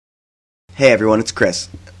Hey everyone, it's Chris.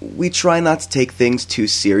 We try not to take things too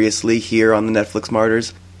seriously here on the Netflix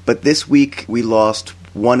Martyrs, but this week we lost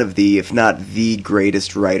one of the, if not the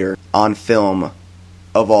greatest writer on film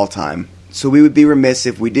of all time. So we would be remiss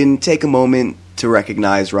if we didn't take a moment to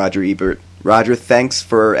recognize Roger Ebert. Roger, thanks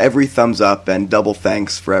for every thumbs up and double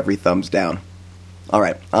thanks for every thumbs down.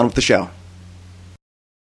 Alright, on with the show.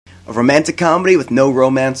 A romantic comedy with no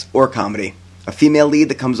romance or comedy. A female lead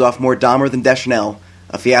that comes off more Dahmer than Deschanel.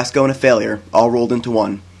 A fiasco and a failure, all rolled into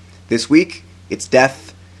one. This week, it's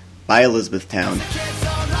Death by Elizabethtown. The kids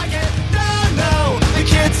don't like it, no. The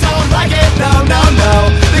kids don't like it, no.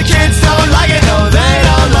 The kids don't like it, no, they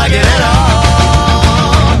don't like it at all.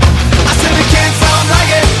 I said the kids don't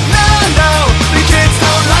like it, no. The kids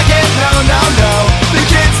don't like it, no. The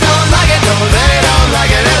kids don't like it, no, they don't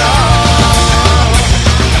like it at all.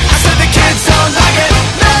 I said the kids don't like it,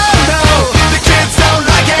 no. The kids don't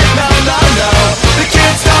like it, no. The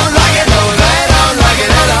kids don't like it, no, they don't like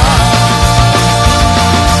it at all.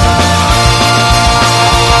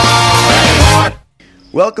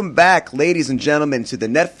 Welcome back, ladies and gentlemen, to the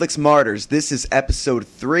Netflix Martyrs. This is episode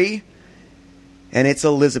 3, and it's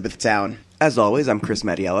Elizabethtown. As always, I'm Chris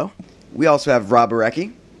Mattiello. We also have Rob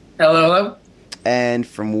Arecki. Hello. And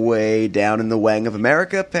from way down in the wang of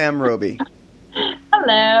America, Pam Roby.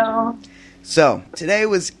 Hello. So, today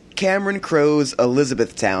was Cameron Crowe's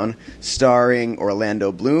Elizabethtown, starring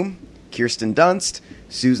Orlando Bloom, Kirsten Dunst,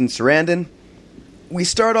 Susan Sarandon. We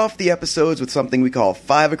start off the episodes with something we call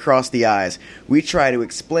 5 Across the Eyes. We try to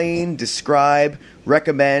explain, describe,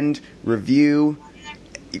 recommend, review,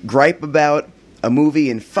 gripe about a movie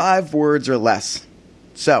in 5 words or less.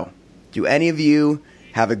 So, do any of you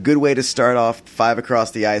have a good way to start off 5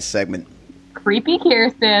 Across the Eyes segment? Creepy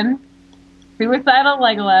Kirsten. Suicidal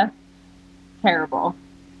Legolas. Terrible.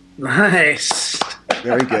 Nice.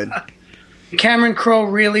 Very good. Cameron Crowe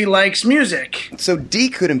really likes music. So D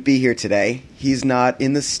couldn't be here today. He's not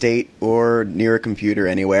in the state or near a computer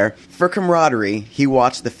anywhere. For camaraderie, he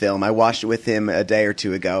watched the film. I watched it with him a day or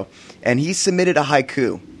two ago. And he submitted a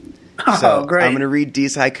haiku. Oh, great. I'm going to read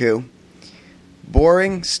D's haiku.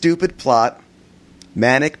 Boring, stupid plot,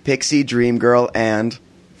 manic pixie dream girl, and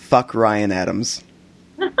fuck Ryan Adams.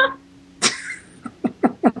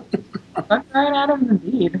 Fuck Ryan Adams,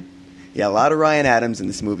 indeed. Yeah, a lot of Ryan Adams in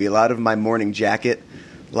this movie. A lot of My Morning Jacket.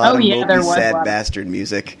 A lot of mopey, sad bastard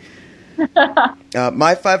music.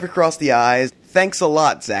 My 5 Across the Eyes. Thanks a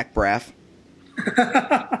lot, Zach Braff.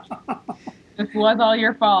 This was all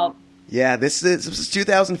your fault. Yeah, this was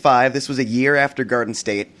 2005. This was a year after Garden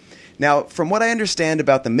State. Now, from what I understand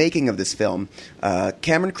about the making of this film,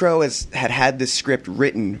 Cameron Crowe had this script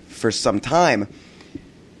written for some time,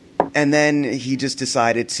 and then he just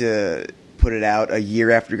decided to put it out a year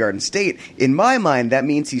after Garden State. In my mind, that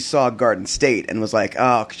means he saw Garden State and was like,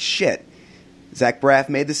 oh, shit. Zach Braff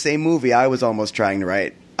made the same movie I was almost trying to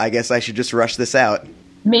write. I guess I should just rush this out.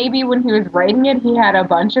 Maybe when he was writing it, he had a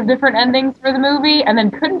bunch of different endings for the movie and then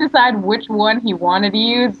couldn't decide which one he wanted to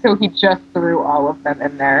use, so he just threw all of them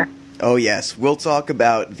in there. Oh, yes. We'll talk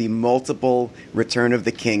about the multiple Return of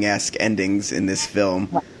the King-esque endings in this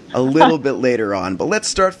film a little bit later on. But let's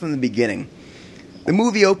start from the beginning. The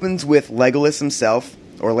movie opens with Legolas himself,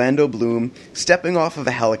 Orlando Bloom, stepping off of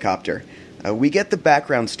a helicopter. We get the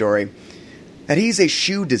background story that he's a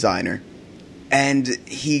shoe designer, and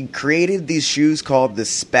he created these shoes called the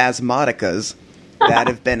Spasmodicas that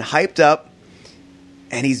have been hyped up,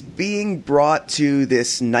 and he's being brought to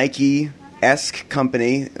this Nike-esque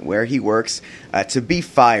company where he works to be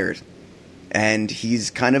fired. And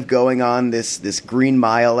he's kind of going on this Green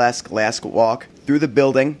Mile-esque last walk through the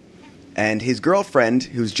building. And his girlfriend,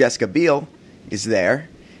 who's Jessica Biel, is there,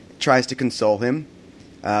 tries to console him,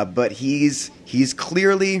 but he's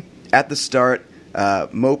clearly, at the start,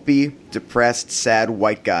 mopey, depressed, sad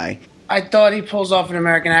white guy. I thought he pulls off an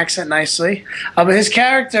American accent nicely, but his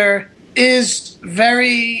character is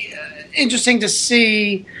very interesting to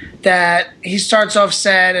see that he starts off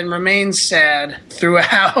sad and remains sad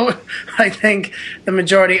throughout, I think, the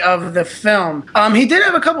majority of the film. He did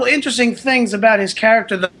have a couple interesting things about his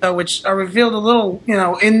character, though, which are revealed a little,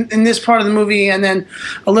 in this part of the movie and then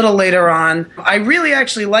a little later on. I really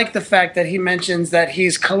actually like the fact that he mentions that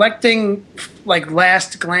he's collecting,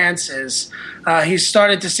 last glances. He's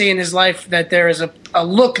started to see in his life that there is a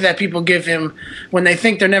look that people give him when they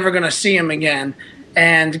think they're never going to see him again.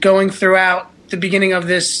 And going throughout the beginning of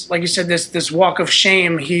this, like you said, this walk of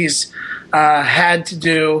shame he's had to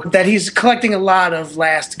do, that he's collecting a lot of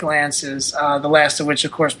last glances, the last of which,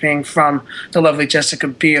 of course, being from the lovely Jessica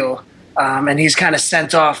Biel. And he's kind of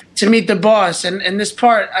sent off to meet the boss. And this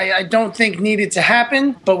part, I don't think needed to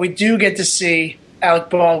happen, but we do get to see Alec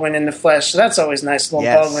Baldwin in the flesh, so that's always nice.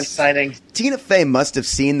 Little Baldwin sighting. Tina Fey must have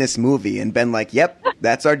seen this movie and been like, "Yep,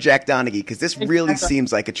 that's our Jack Donaghy," because this really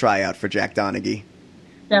seems like a tryout for Jack Donaghy.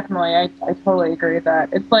 Definitely, I totally agree with that.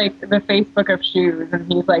 It's like the Facebook of shoes,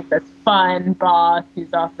 and he's like this fun boss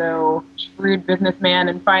who's also shrewd businessman,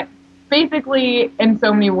 and basically, in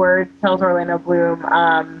so many words, tells Orlando Bloom,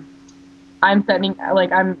 I'm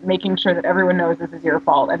making sure that everyone knows this is your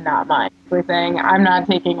fault and not mine. Basically saying, I'm not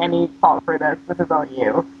taking any fault for this. This is on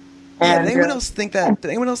you. And did anyone else think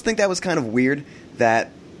that was kind of weird?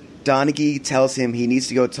 That Donaghy tells him he needs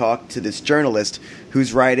to go talk to this journalist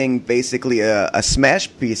who's writing basically a smash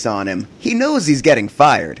piece on him. He knows he's getting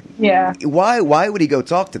fired. Yeah. Why would he go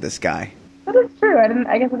talk to this guy? That is true. I guess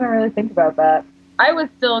I didn't really think about that. I was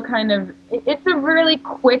still it's a really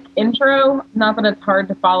quick intro. Not that it's hard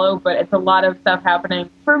to follow, but it's a lot of stuff happening.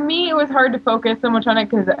 For me, it was hard to focus so much on it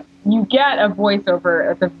because you get a voiceover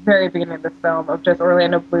at the very beginning of this film of just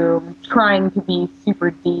Orlando Bloom trying to be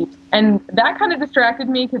super deep. And that kind of distracted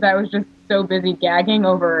me because I was just so busy gagging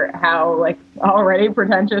over how, already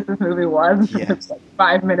pretentious this movie was. Yeah. Just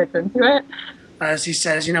 5 minutes into it. As he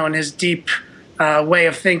says, in his deep way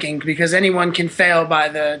of thinking, because anyone can fail by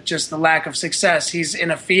the lack of success. He's in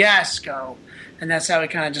a fiasco, and that's how he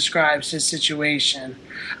kind of describes his situation.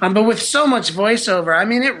 But with so much voiceover, I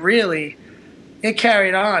mean, it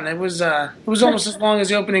carried on. It was almost as long as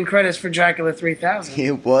the opening credits for Dracula 3000.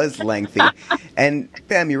 It was lengthy. And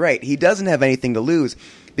Pam, you're right. He doesn't have anything to lose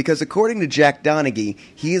because according to Jack Donaghy,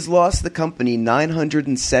 he has lost the company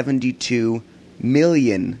 $972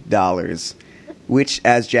 million. Which,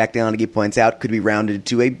 as Jack Donaghy points out, could be rounded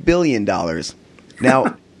to $1 billion.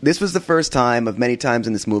 Now, this was the first time of many times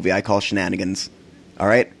in this movie I call shenanigans. All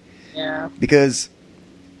right? Yeah. Because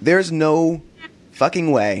there's no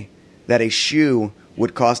fucking way that a shoe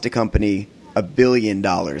would cost a company $1 billion.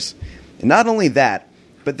 And not only that,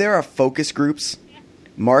 but there are focus groups,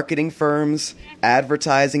 marketing firms,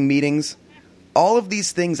 advertising meetings, all of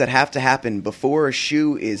these things that have to happen before a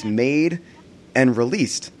shoe is made and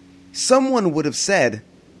released. Someone would have said,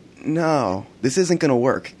 no, this isn't going to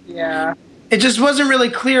work. Yeah. It just wasn't really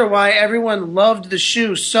clear why everyone loved the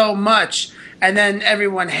shoe so much, and then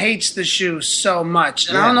everyone hates the shoe so much.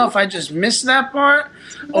 And I don't know if I just missed that part,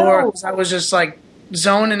 or I was just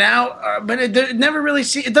zoning out. But it never really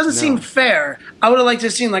it doesn't seem fair. I would have liked to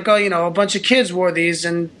have seen a bunch of kids wore these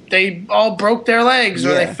and they all broke their legs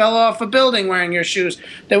or they fell off a building wearing your shoes.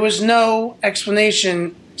 There was no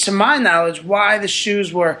explanation, to my knowledge, why the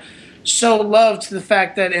shoes were so loved, to the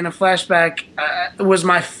fact that in a flashback was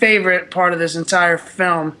my favorite part of this entire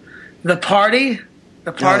film. The party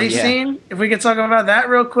scene. If we could talk about that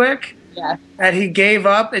real quick. Yeah. That he gave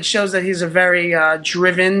up. It shows that he's a very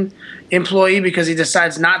driven employee because he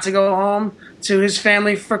decides not to go home to his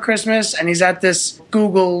family for Christmas, and he's at this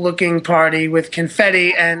Google-looking party with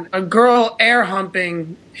confetti and a girl air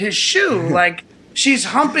humping his shoe. She's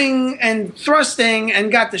humping and thrusting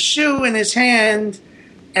and got the shoe in his hand.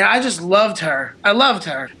 And I just loved her. I loved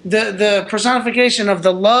her. The personification of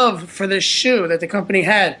the love for this shoe that the company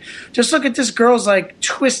had. Just look at this girl's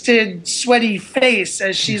twisted, sweaty face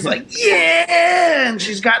as she's yeah, and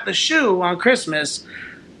she's got the shoe on Christmas.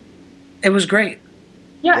 It was great.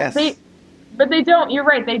 Yeah, yes. But they don't, you're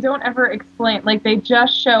right, they don't ever explain, they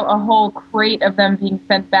just show a whole crate of them being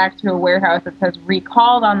sent back to a warehouse that says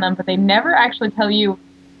recalled on them, but they never actually tell you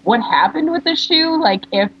what happened with the shoe,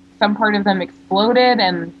 if some part of them exploded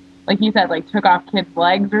and, like you said, took off kids'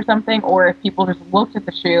 legs or something, or if people just looked at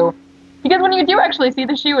the shoe. Because when you do actually see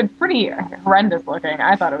the shoe, it's pretty horrendous looking.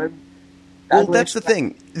 I thought it was... Well, that's the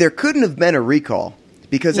thing. There couldn't have been a recall,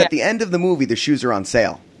 because at the end of the movie, the shoes are on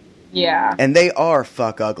sale. Yeah. And they are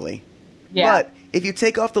fuck ugly. Yeah. But if you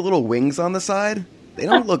take off the little wings on the side, they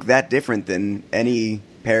don't look that different than any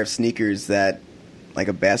pair of sneakers that,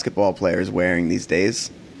 a basketball player is wearing these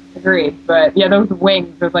days. Agreed, but yeah, those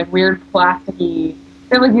wings, those weird plasticky,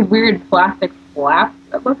 they're these weird plastic flaps.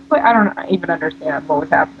 It looks like, I don't even understand what was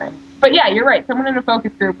happening. But yeah, you're right. Someone in a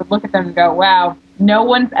focus group would look at them and go, "Wow, no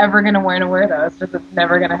one's ever going to want to wear those. Just it's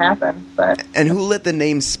never going to happen." But and who let the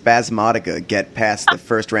name Spasmodica get past the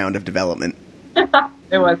first round of development?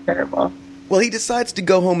 It was terrible. Well, he decides to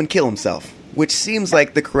go home and kill himself, which seems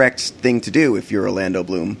like the correct thing to do if you're Orlando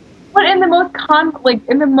Bloom. But in the most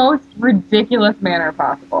in the most ridiculous manner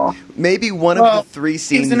possible. Maybe one of the three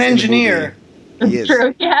scenes. He's an engineer. It's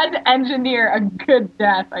true. He had to engineer a good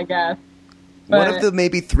death, I guess. One of the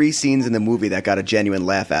maybe three scenes in the movie that got a genuine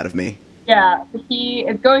laugh out of me. Yeah, he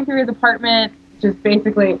is going through his apartment, just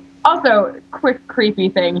basically... Also, quick creepy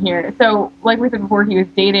thing here. So, like we said before, he was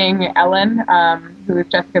dating Ellen, who is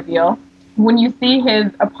Jessica Biel. when you see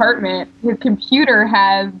his apartment, his computer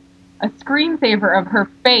has a screensaver of her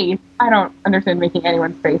face. I don't understand making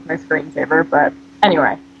anyone's face my screensaver, but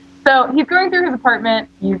anyway. So he's going through his apartment,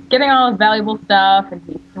 he's getting all his valuable stuff, and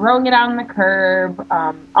he's throwing it out on the curb.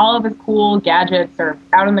 All of his cool gadgets are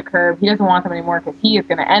out on the curb. He doesn't want them anymore because he is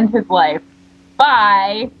going to end his life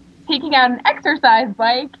by taking out an exercise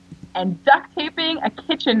bike and duct taping a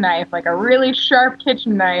kitchen knife, like a really sharp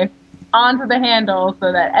kitchen knife, onto the handle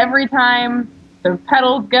so that every time the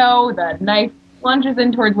pedals go, the knife plunges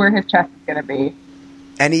in towards where his chest is going to be.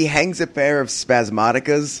 And he hangs a pair of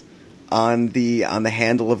spasmodicas on the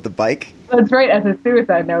handle of the bike. That's right, as a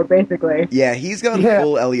suicide note, basically. Yeah, he's gone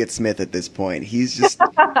full Elliott Smith at this point. He's just...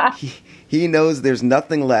 he knows there's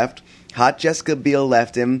nothing left. Hot Jessica Biel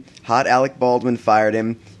left him. Hot Alec Baldwin fired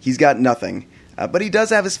him. He's got nothing. But he does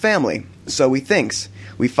have his family, so he thinks.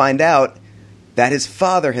 We find out that his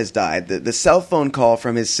father has died. The cell phone call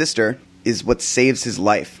from his sister is what saves his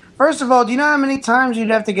life. First of all, do you know how many times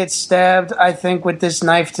you'd have to get stabbed, I think, with this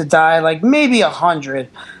knife to die? Like, maybe 100.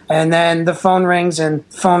 And then the phone rings and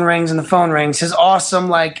phone rings and the phone rings. His awesome,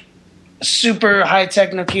 like, super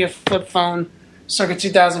high-tech Nokia flip phone, circa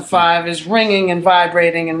 2005, is ringing and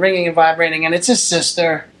vibrating and ringing and vibrating, and it's his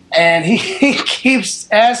sister. And he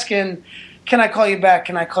keeps asking, can I call you back?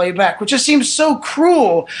 Can I call you back? Which just seems so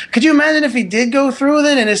cruel. Could you imagine if he did go through with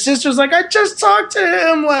it and his sister's like, I just talked to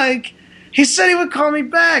him. Like, he said he would call me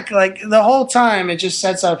back. Like, the whole time it just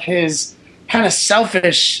sets up his kind of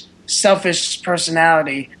selfish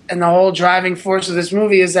personality. And the whole driving force of this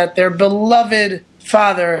movie is that their beloved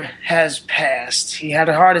father has passed. He had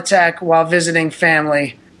a heart attack while visiting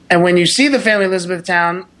family. And when you see the family in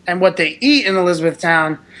Elizabethtown and what they eat in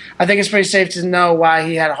Elizabethtown, I think it's pretty safe to know why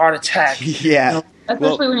he had a heart attack. Yeah.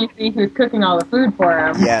 Especially when you see who's cooking all the food for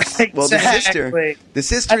him. Yes. Well, the sister is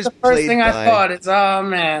That's played the first thing by... I thought. It's, oh,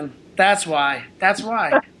 man, that's why. That's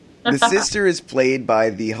why. The sister is played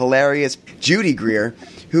by the hilarious Judy Greer,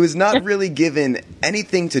 who is not really given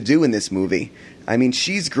anything to do in this movie. I mean,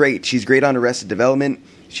 she's great. She's great on Arrested Development.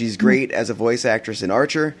 She's great as a voice actress in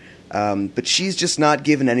Archer. But she's just not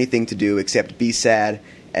given anything to do except be sad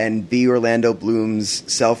and be Orlando Bloom's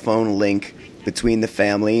cell phone link between the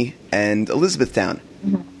family and Elizabethtown.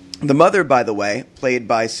 Mm-hmm. The mother, by the way, played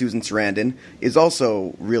by Susan Sarandon, is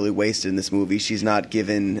also really wasted in this movie. She's not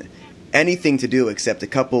given anything to do except a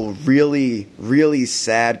couple really, really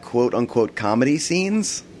sad quote-unquote comedy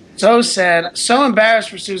scenes. So sad. So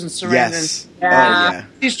embarrassed for Susan Sarandon. Yes. Yeah. Oh, yeah.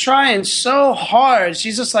 She's trying so hard.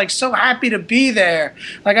 She's just, like, so happy to be there.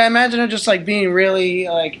 Like, I imagine her just, like, being really,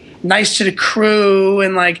 like, nice to the crew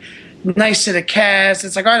and, like, nice to the cast.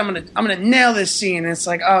 It's like, all right, I'm gonna nail this scene. And it's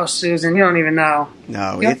like, oh, Susan, you don't even know.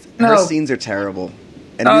 No, her scenes are terrible.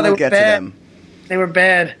 And we won't get to them. They were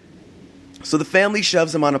bad. So the family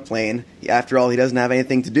shoves him on a plane. After all, he doesn't have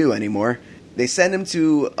anything to do anymore. They send him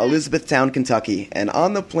to Elizabethtown, Kentucky. And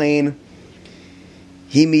on the plane,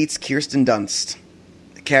 he meets Kirsten Dunst,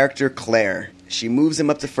 the character Claire. She moves him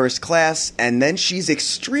up to first class, and then she's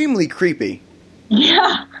extremely creepy.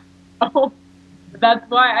 Yeah. Oh, that's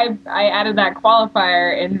why I added that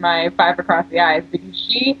qualifier in my 5 across the eyes,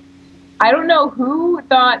 because I don't know who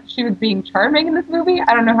thought she was being charming in this movie.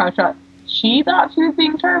 I don't know how she thought she was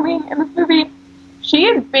being charming in this movie. She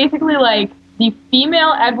is basically like the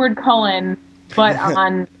female Edward Cullen, but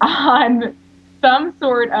on some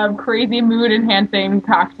sort of crazy mood-enhancing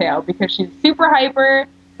cocktail, because she's super hyper,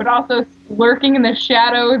 but also lurking in the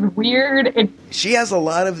shadows, weird. She has a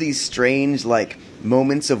lot of these strange, like,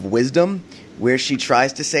 moments of wisdom where she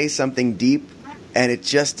tries to say something deep, and it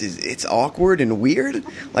just is, it's awkward and weird.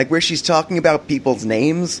 Like, where she's talking about people's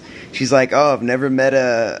names. She's like, oh, I've never met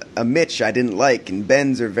a Mitch I didn't like, and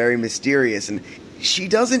Ben's are very mysterious. And she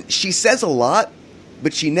says a lot,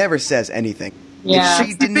 but she never says anything. Yeah.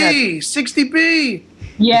 60B!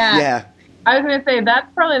 Yeah. Yeah. I was going to say,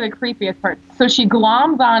 that's probably the creepiest part. So she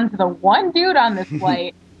gloms on to the one dude on this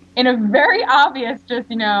flight in a very obvious, just,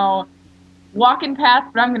 walking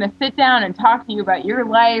past, but I'm going to sit down and talk to you about your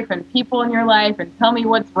life and people in your life and tell me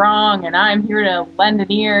what's wrong, and I'm here to lend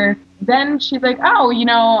an ear. Then she's like, oh,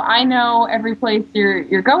 I know every place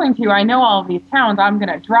you're going to. I know all of these towns. I'm going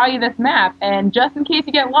to draw you this map, and just in case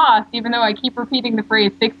you get lost, even though I keep repeating the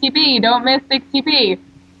phrase 60B, don't miss 60B,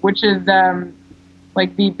 which is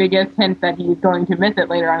like the biggest hint that he's going to miss it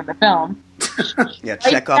later on in the film. Yeah,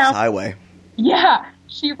 Chekhov's highway. Yeah.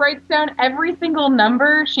 She writes down every single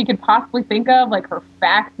number she could possibly think of, like her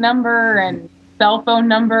fax number and cell phone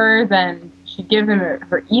numbers, and she gives him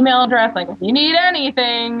her email address, like, if you need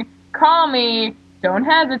anything, call me, don't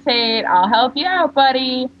hesitate, I'll help you out,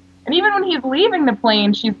 buddy. And even when he's leaving the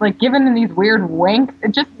plane, she's like giving him these weird winks.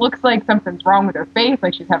 It just looks like something's wrong with her face,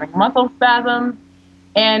 like she's having muscle spasms.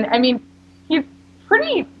 And I mean, he's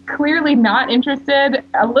pretty clearly not interested,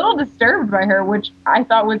 a little disturbed by her, which I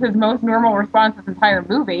thought was his most normal response this entire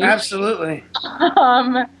movie. Absolutely.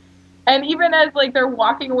 And even as like they're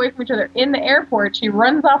walking away from each other in the airport, she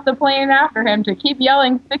runs off the plane after him to keep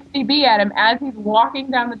yelling 60B at him as he's walking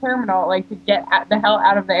down the terminal, like to get the hell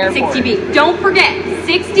out of the airport. 60B. Don't forget,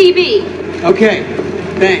 60B. Okay,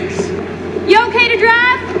 thanks. You okay to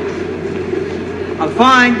drive? I'm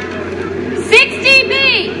fine.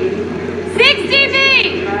 60B.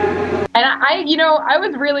 60B. And I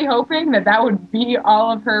was really hoping that would be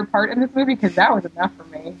all of her part in this movie, because that was enough for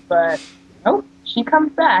me. But nope, she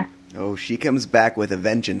comes back. Oh, she comes back with a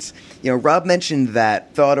vengeance. Rob mentioned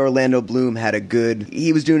that thought Orlando Bloom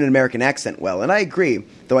he was doing an American accent well, and I agree,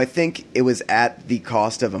 though I think it was at the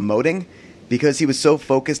cost of emoting, because he was so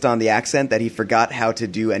focused on the accent that he forgot how to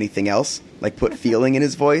do anything else, like put feeling in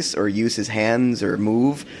his voice or use his hands or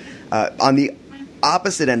move. On the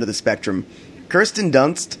opposite end of the spectrum, Kirsten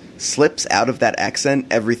Dunst slips out of that accent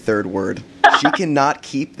every third word. She cannot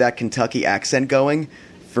keep that Kentucky accent going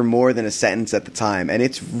for more than a sentence at the time, and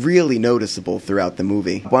it's really noticeable throughout the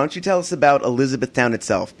movie. Why don't you tell us about Elizabethtown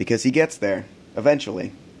itself, because he gets there,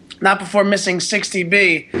 eventually. Not before missing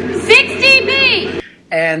 60B. 60B.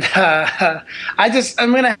 And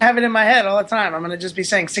I'm going to have it in my head all the time. I'm going to just be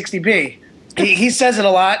saying 60B. He says it a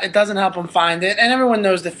lot. It doesn't help him find it. And everyone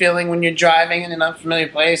knows the feeling when you're driving in an unfamiliar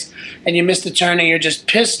place and you miss the turn and you're just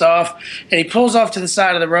pissed off. And he pulls off to the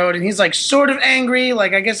side of the road and he's like sort of angry,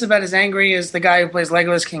 like I guess about as angry as the guy who plays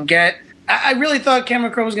Legolas can get. I really thought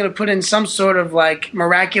Cameron Crowe was going to put in some sort of like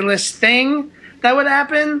miraculous thing that would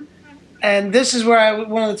happen. And this is where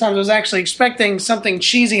one of the times I was actually expecting something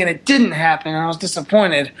cheesy and it didn't happen, and I was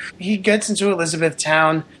disappointed. He gets into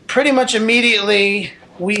Elizabethtown. Pretty much immediately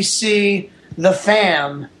we see the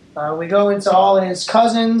fam. We go into all his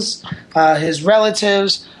cousins, his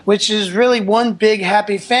relatives, which is really one big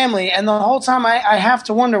happy family. And the whole time I have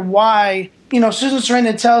to wonder why, Susan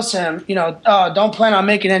Sarandon tells him, don't plan on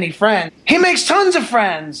making any friends. He makes tons of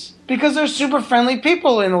friends because they're super friendly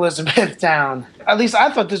people in Elizabethtown. At least I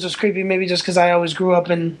thought this was creepy, maybe just because I always grew up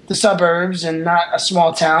in the suburbs and not a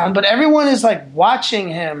small town. But everyone is like watching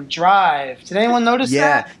him drive. Did anyone notice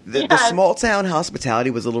that? Yeah, the small town hospitality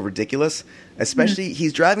was a little ridiculous. Especially,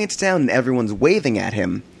 he's driving into town and everyone's waving at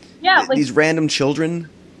him. Yeah, like these random children.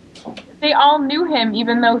 They all knew him,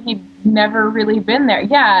 even though he'd never really been there.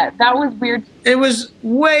 Yeah, that was weird. It was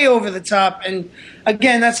way over the top. And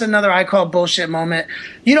again, that's another I call bullshit moment.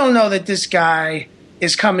 You don't know that this guy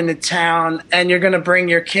is coming to town and you're going to bring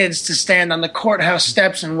your kids to stand on the courthouse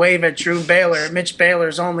steps and wave at Drew Baylor, Mitch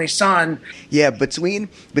Baylor's only son. Yeah, between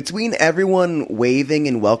everyone waving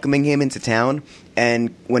and welcoming him into town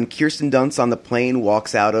and when Kirsten Dunst on the plane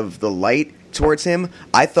walks out of the light towards him,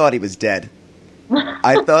 I thought he was dead.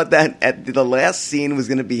 I thought that at the last scene was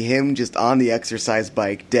going to be him just on the exercise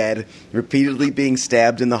bike, dead, repeatedly being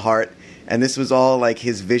stabbed in the heart. And this was all like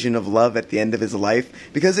his vision of love at the end of his life,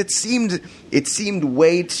 because it seemed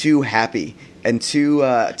way too happy and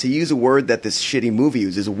to use a word that this shitty movie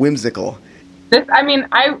uses, whimsical.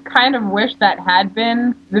 I kind of wish that had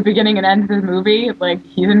been the beginning and end of the movie. Like,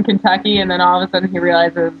 he's in Kentucky, and then all of a sudden he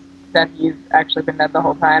realizes that he's actually been dead the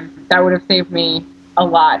whole time. That would have saved me a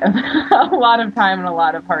lot of time and a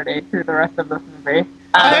lot of heartache through the rest of this movie.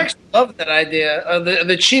 I actually love that idea.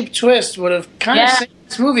 The cheap twist would have kind of saved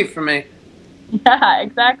this movie for me. Yeah,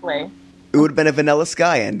 exactly. It would have been a Vanilla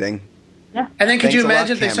Sky ending. Yeah. And then could you Thanks a lot,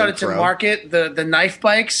 imagine if they started to Cameron Crowe. market the knife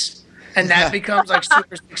bikes and that becomes like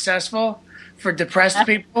super successful for depressed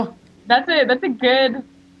people? That's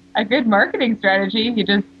a good marketing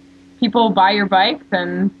strategy. People buy your bikes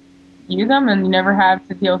and use them, and you never have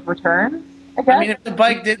to deal with returns. I mean, if the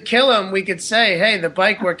bike did kill him, we could say, hey, the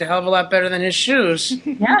bike worked a hell of a lot better than his shoes.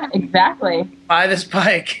 Yeah, exactly. Buy this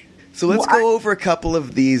bike. So let's go over a couple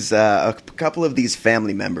of these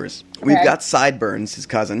family members. Okay. We've got Sideburns, his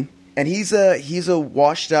cousin, and he's a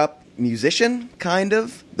washed up musician, kind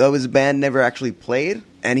of, though his band never actually played.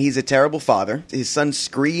 And he's a terrible father. His son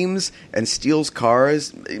screams and steals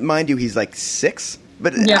cars. Mind you, he's like 6.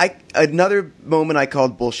 But another moment I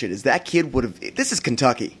called bullshit is that kid would have... This is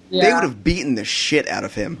Kentucky. Yeah. They would have beaten the shit out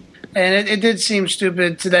of him. And it did seem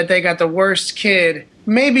stupid that they got the worst kid,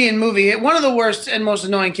 maybe in movie, one of the worst and most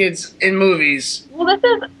annoying kids in movies. Well, this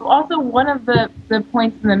is also one of the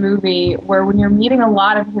points in the movie where when you're meeting a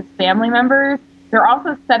lot of his family members, they're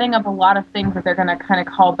also setting up a lot of things that they're going to kind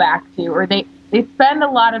of call back to, or they spend a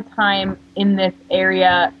lot of time in this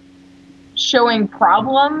area showing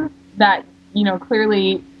problems that,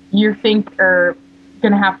 clearly you think are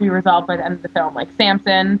going to have to be resolved by the end of the film. Like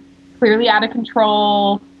Samson, clearly out of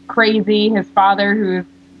control, crazy. His father, who's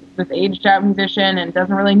this aged out musician and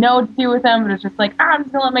doesn't really know what to do with him, but it's just like, I'm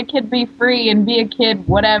just going to let my kid be free and be a kid,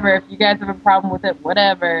 whatever. If you guys have a problem with it,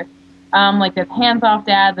 whatever. Like this hands-off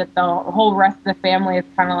dad that the whole rest of the family is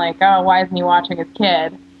kind of like, oh, why isn't he watching his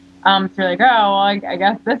kid? So you're like, oh, well, I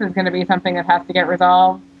guess this is going to be something that has to get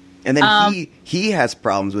resolved. And then he has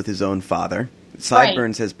problems with his own father.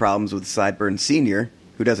 Sideburns has problems with Sideburns Sr.,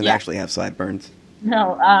 who doesn't actually have sideburns.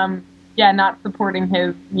 No, not supporting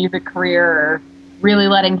his music career or really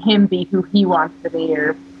letting him be who he wants to be,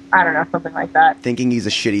 or I don't know, something like that. Thinking he's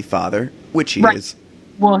a shitty father, which he is.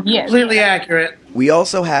 Well, he is. Completely accurate. We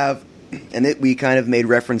also have, and we kind of made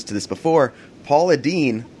reference to this before, Paula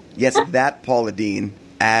Deen, yes, that Paula Deen,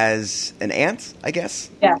 as an aunt, I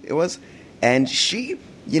guess it was. And she,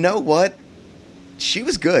 you know what? She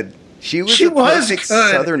was good. She was a perfect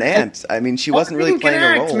Southern aunt. I mean, she wasn't really playing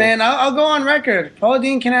a role. Man, I'll go on record. Paula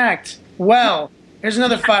Deen can act well. Here's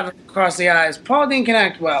another 5 across the eyes. Paula Deen can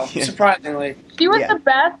act well, surprisingly. She was the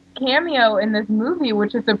best cameo in this movie,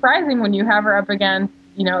 which is surprising when you have her up against,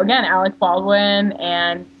 again, Alec Baldwin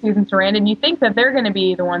and Susan Sarandon. You think that they're going to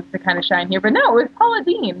be the ones to kind of shine here, but no, it was Paula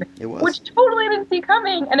Deen, which totally didn't see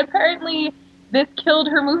coming, and apparently this killed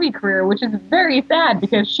her movie career, which is very sad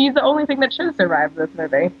because she's the only thing that should have survived this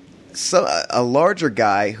movie. So a larger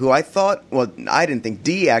guy who I thought, well, I didn't think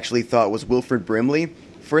Dee actually thought was Wilford Brimley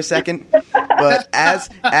for a second, but as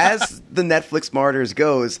the Netflix Martyrs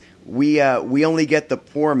goes, we only get the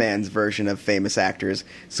poor man's version of famous actors.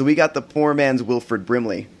 So we got the poor man's Wilford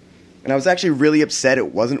Brimley. And I was actually really upset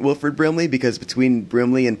it wasn't Wilford Brimley, because between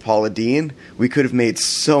Brimley and Paula Deen, we could have made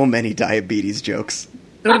so many diabetes jokes.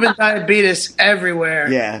 There would have been diabetes everywhere.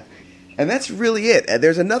 Yeah. And that's really it.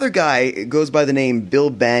 There's another guy, goes by the name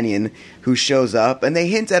Bill Banyan, who shows up, and they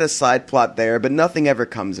hint at a side plot there, but nothing ever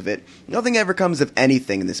comes of it. Nothing ever comes of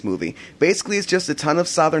anything in this movie. Basically, it's just a ton of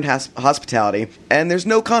Southern hospitality, and there's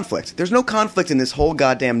no conflict. There's no conflict in this whole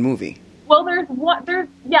goddamn movie. Well, there's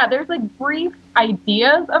like brief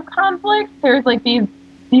ideas of conflict. There's like these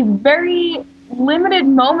very limited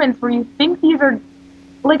moments where you think these are,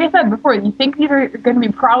 like I said before, you think these are going to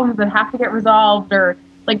be problems that have to get resolved, or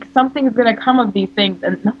like something's going to come of these things,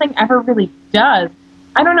 and nothing ever really does.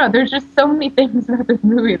 I don't know. There's just so many things about this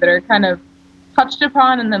movie that are kind of touched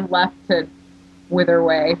upon and then left to wither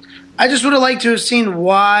away. I just would have liked to have seen,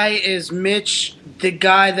 why is Mitch the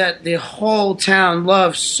guy that the whole town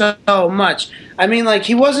loves so much? I mean, like,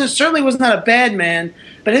 he certainly was not a bad man,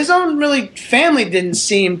 but his own family didn't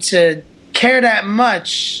seem to care that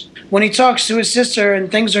much. When he talks to his sister and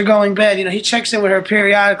things are going bad, he checks in with her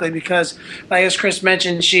periodically because, like as Chris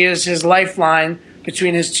mentioned, she is his lifeline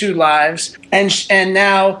between his two lives. And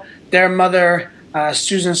now their mother,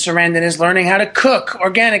 Susan Sarandon, is learning how to cook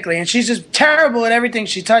organically, and she's just terrible at everything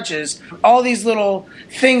she touches. All these little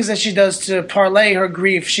things that she does to parlay her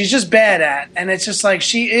grief, she's just bad at. And it's just like,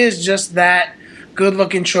 she is just that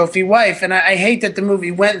good-looking trophy wife. And I hate that the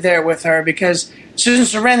movie went there with her, because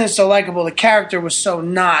Susan Sarandon's so likable, the character was so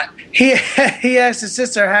not. He asked his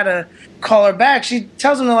sister how to call her back. She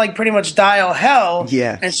tells him to pretty much dial hell,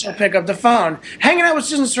 and she'll pick up the phone. Hanging out with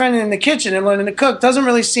Susan Sarandon in the kitchen and learning to cook doesn't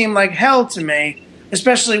really seem like hell to me,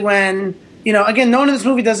 especially when, again, no one in this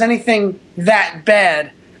movie does anything that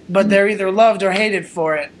bad, but they're either loved or hated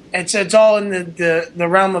for it. It's all in the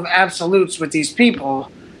realm of absolutes with these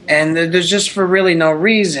people, and there's just for really no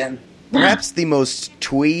reason. Perhaps the most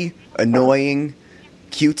twee, annoying,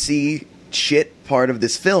 cutesy shit part of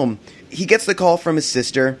this film, he gets the call from his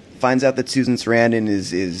sister, finds out that Susan Sarandon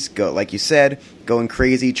is like you said, going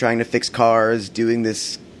crazy, trying to fix cars, doing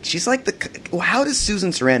this. She's like how does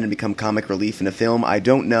Susan Sarandon become comic relief in a film? I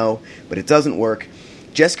don't know, but it doesn't work.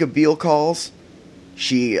 Jessica Biel calls.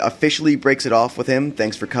 She officially breaks it off with him.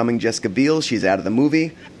 Thanks for coming, Jessica Biel. She's out of the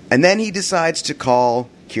movie. And then he decides to call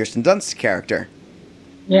Kirsten Dunst's character.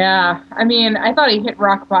 Yeah, I mean, I thought he hit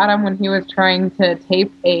rock bottom when he was trying to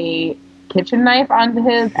tape a kitchen knife onto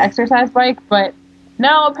his exercise bike, but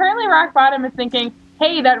no, apparently rock bottom is thinking,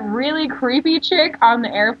 hey, that really creepy chick on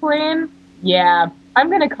the airplane, yeah, I'm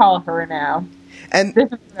going to call her now. And this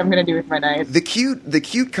is what I'm going to do with my night. The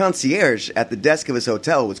cute concierge at the desk of his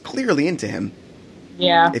hotel was clearly into him.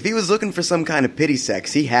 Yeah. If he was looking for some kind of pity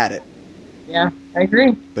sex, he had it. Yeah, I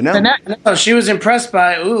agree. But no. No, she was impressed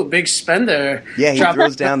by, big spender. Yeah, he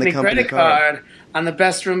throws down the company card on the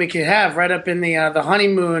best room he could have, right up in the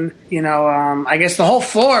honeymoon. I guess the whole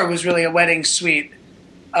floor was really a wedding suite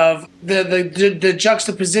of the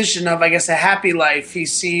juxtaposition of, I guess, a happy life he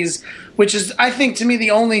sees, which is, I think, to me,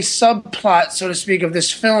 the only subplot, so to speak, of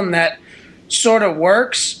this film that sort of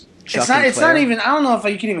works. Chuck It's not. and It's Claire. not even. I don't know if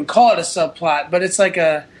you can even call it a subplot, but it's like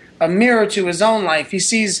a mirror to his own life. He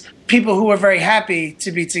sees people who are very happy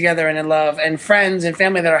to be together and in love, and friends and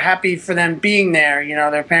family that are happy for them being there. You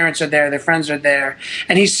know, their parents are there, their friends are there,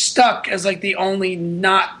 and he's stuck as like the only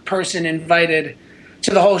not person invited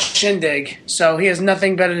to the whole shindig. So he has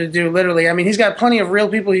nothing better to do, literally. I mean, he's got plenty of real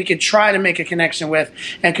people he could try to make a connection with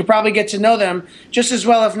and could probably get to know them just as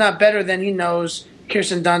well, if not better, than he knows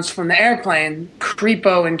Kirsten Dunst from the airplane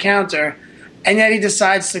creepo encounter, and yet he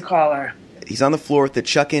decides to call her. He's on the floor with the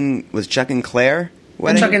Chuck and Claire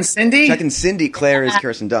wedding. Chuck and Cindy? Chuck and Cindy. Claire is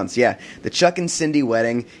Kirsten Dunst. Yeah, the Chuck and Cindy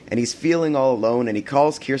wedding, and he's feeling all alone, and he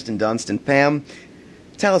calls Kirsten Dunst. And Pam,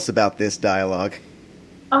 tell us about this dialogue.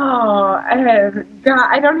 Oh, God,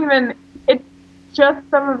 I don't even... It's just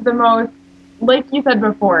some of the most, like you said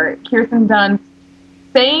before, Kirsten Dunst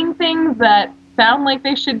saying things that sound like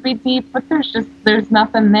they should be deep, but there's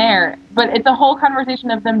nothing there. But it's a whole conversation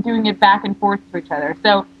of them doing it back and forth to each other.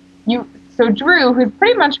 So Drew, who's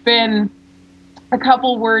pretty much been a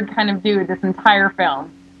couple word kind of dude this entire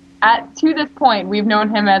film, to this point, we've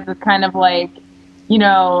known him as this kind of like, you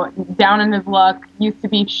know, down in his luck, used to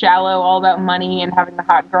be shallow, all about money and having the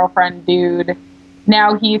hot girlfriend dude.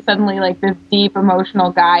 Now he's suddenly like this deep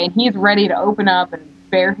emotional guy, and he's ready to open up and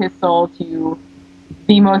bare his soul to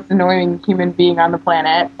the most annoying human being on the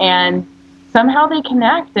planet. And somehow they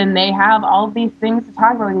connect, and they have all these things to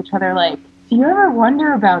talk about with each other, like, do you ever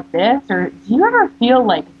wonder about this? Or do you ever feel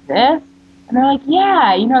like this? And they're like,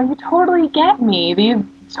 yeah, you know, you totally get me. These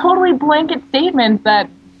totally blanket statements that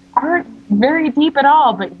aren't very deep at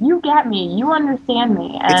all, but you get me. You understand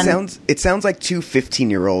me. And It sounds like two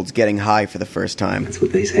 15-year-olds getting high for the first time. That's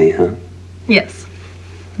what they say, huh? Yes,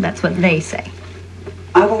 that's what they say.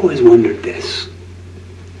 I've always wondered this.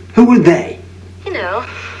 Who were they? You know.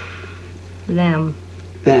 Them.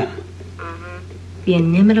 Them. The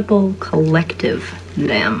inimitable collective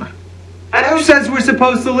them. And who says we're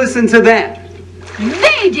supposed to listen to them?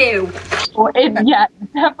 They do! Well, yeah,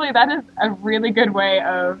 definitely that is a really good way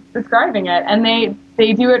of describing it. And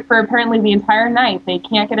they do it for apparently the entire night. They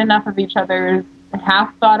can't get enough of each other's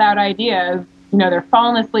half-thought-out ideas. You know, they're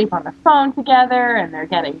falling asleep on the phone together, and they're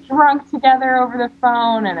getting drunk together over the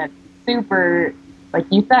phone, and it's super, like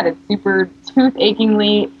you said, it's super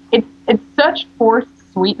tooth-achingly, it's such forced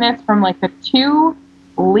sweetness from, like, the two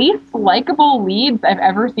least likable leads I've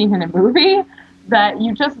ever seen in a movie that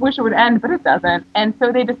you just wish it would end, but it doesn't. And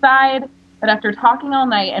so they decide that after talking all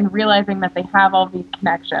night and realizing that they have all these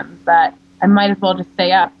connections, that I might as well just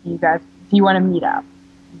stay up. You guys, do you want to meet up?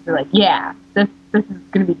 And they're like, yeah, this is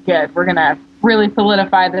going to be good. We're going to really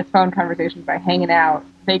solidify this phone conversation by hanging out.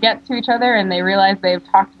 They get to each other and they realize they've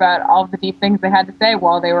talked about all of the deep things they had to say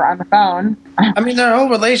while they were on the phone. I mean, their whole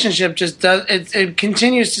relationship just does, it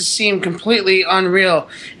continues to seem completely unreal.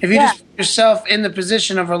 If you just put yourself in the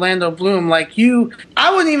position of Orlando Bloom, like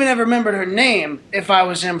I wouldn't even have remembered her name if I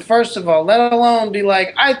was him, first of all, let alone be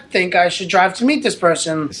like, I think I should drive to meet this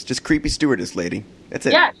person. It's just creepy stewardess lady. That's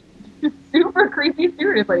it. Yeah, super creepy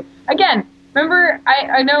stewardess. Again, remember,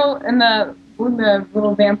 I know in the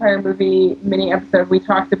little vampire movie mini episode, we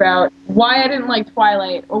talked about why I didn't like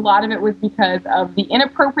Twilight. A lot of it was because of the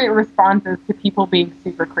inappropriate responses to people being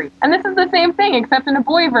super creepy. And this is the same thing, except in a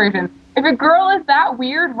boy version. If a girl is that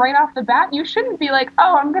weird right off the bat, you shouldn't be like,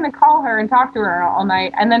 oh, I'm going to call her and talk to her all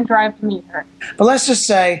night and then drive to meet her. But let's just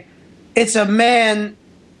say it's a man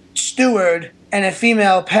steward and a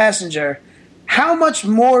female passenger. How much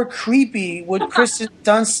more creepy would Kristen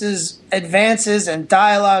Dunst's advances and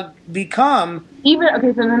dialogue become? So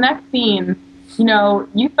the next scene, you know,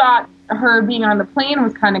 you thought her being on the plane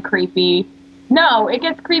was kind of creepy. No, it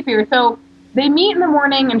gets creepier. So they meet in the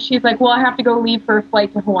morning and she's like, well, I have to go leave for a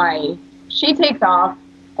flight to Hawaii. She takes off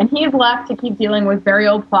and he's left to keep dealing with very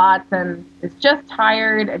old plots and is just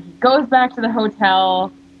tired. And he goes back to the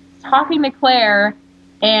hotel, talking to Claire,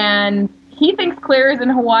 and he thinks Claire is in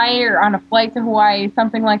Hawaii or on a flight to Hawaii,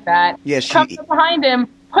 something like that. Yeah, comes up behind him,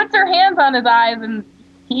 puts her hands on his eyes, and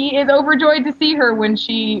he is overjoyed to see her when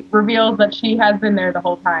she reveals that she has been there the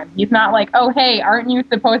whole time. He's not like, oh, hey, aren't you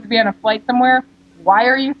supposed to be on a flight somewhere? Why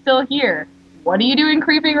are you still here? What are you doing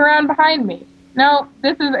creeping around behind me? No,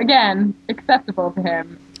 this is, again, acceptable to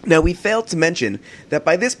him. Now, we failed to mention that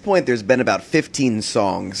by this point there's been about 15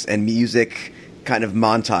 songs and music kind of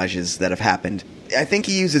montages that have happened. I think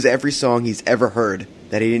he uses every song he's ever heard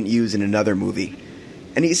that he didn't use in another movie.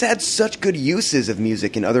 And he's had such good uses of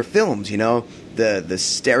music in other films, you know? The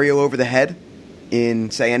stereo over the head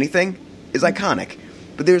in Say Anything is iconic.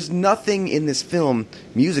 But there's nothing in this film,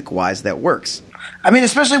 music-wise, that works. I mean,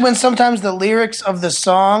 especially when sometimes the lyrics of the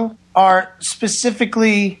song are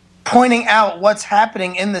specifically pointing out what's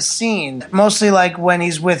happening in the scene. Mostly like when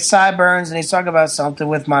he's with Sideburns and he's talking about something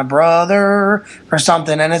with my brother or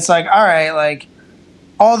something. And it's like, all right, like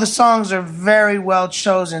all the songs are very well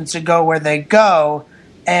chosen to go where they go.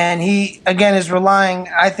 And he, again, is relying,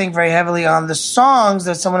 I think, very heavily on the songs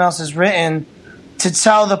that someone else has written to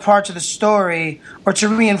tell the parts of the story or to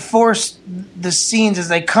reinforce the scenes as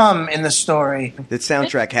they come in the story. The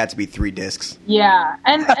soundtrack had to be 3 discs. Yeah,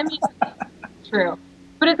 and I mean, true.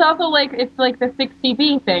 But it's also like, it's like the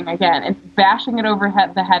 6dB thing again. It's bashing it over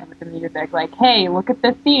the head with the music. Like, hey, look at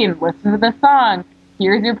this scene, listen to this song.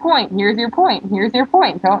 Here's your point, here's your point, here's your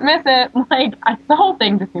point. Don't miss it. Like, the whole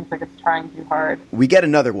thing just seems like it's trying too hard. We get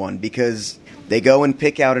another one because they go and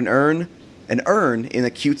pick out an urn in a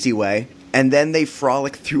cutesy way, and then they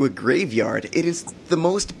frolic through a graveyard. It is the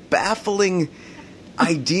most baffling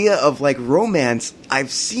idea of, like, romance I've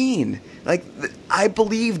seen. Like, I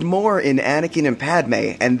believed more in Anakin and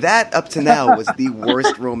Padme, and that, up to now, was the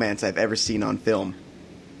worst romance I've ever seen on film.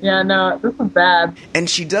 Yeah, no, this was bad. And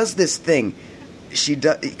she does this thing.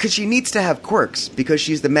 Because she needs to have quirks, because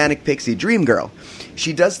she's the manic pixie dream girl.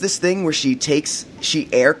 She does this thing where she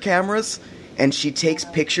air cameras, and she takes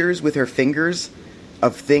pictures with her fingers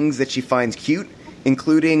of things that she finds cute,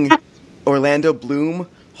 including Orlando Bloom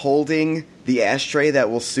holding the ashtray that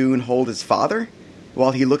will soon hold his father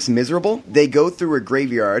while he looks miserable. They go through a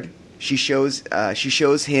graveyard. She shows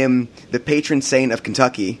him the patron saint of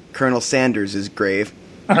Kentucky, Colonel Sanders' grave.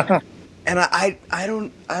 And I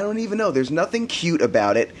don't even know. There's nothing cute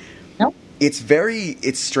about it. Nope.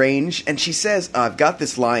 It's strange. And she says, I've got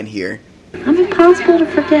this line here. I'm impossible to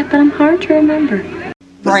forget, but I'm hard to remember. What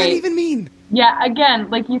does that even mean? Yeah, again,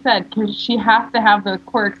 like you said, because she has to have those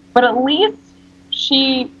quirks. But at least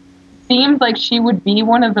she seems like she would be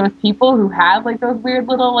one of those people who have, like, those weird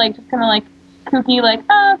little, like, just kind of, like, kooky, like,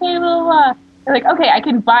 oh, okay, blah, blah, blah. They're like, okay, I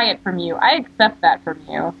can buy it from you. I accept that from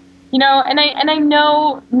you. You know, and I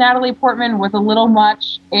know Natalie Portman was a little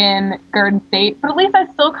much in Garden State, but at least I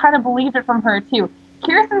still kind of believed it from her, too.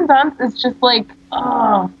 Kirsten Dunst is just like,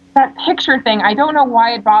 oh, that picture thing. I don't know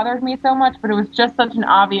why it bothered me so much, but it was just such an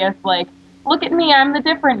obvious, like, look at me, I'm the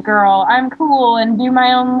different girl. I'm cool and do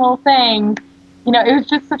my own little thing. You know, it was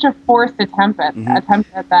just such a forced attempt at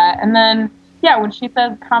that. And then, yeah, when she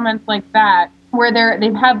says comments like that, where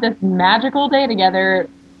they've had this magical day together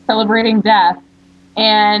celebrating death,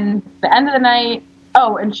 and the end of the night,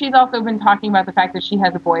 and she's also been talking about the fact that she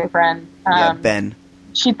has a boyfriend. Ben.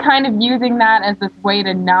 She's kind of using that as this way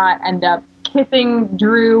to not end up kissing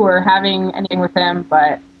Drew or having anything with him,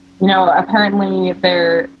 but, you know, apparently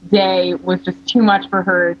their day was just too much for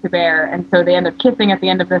her to bear, and so they end up kissing at the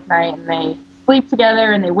end of this night, and they sleep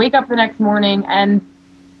together, and they wake up the next morning, and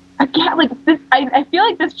again, like, this, I feel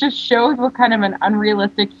like this just shows what kind of an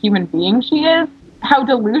unrealistic human being she is. How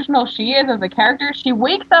delusional she is as a character. She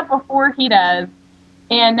wakes up before he does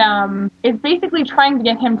and is basically trying to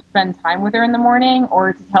get him to spend time with her in the morning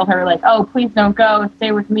or to tell her, like, oh, please don't go,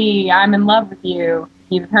 stay with me, I'm in love with you.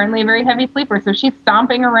 He's apparently a very heavy sleeper, so she's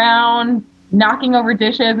stomping around, knocking over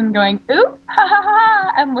dishes and going, ooh, ha ha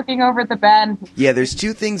ha, and looking over at the bed. Yeah, there's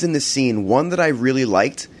 2 things in this scene, one that I really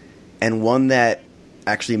liked and one that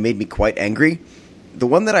actually made me quite angry. The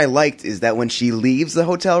one that I liked is that when she leaves the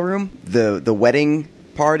hotel room, the wedding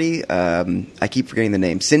party, I keep forgetting the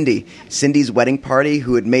name, Cindy's wedding party,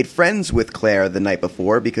 who had made friends with Claire the night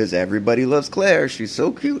before because everybody loves Claire. She's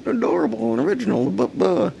so cute and adorable and original. Blah,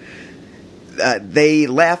 blah. They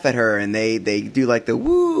laugh at her and they do like the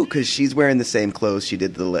woo because she's wearing the same clothes she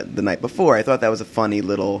did the night before. I thought that was a funny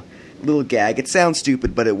little gag. It sounds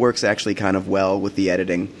stupid, but it works actually kind of well with the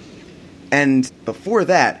editing. And before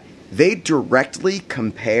that, they directly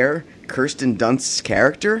compare Kirsten Dunst's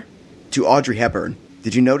character to Audrey Hepburn.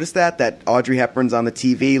 Did you notice that? That Audrey Hepburn's on the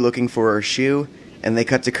TV looking for her shoe, and they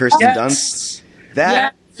cut to Kirsten Dunst?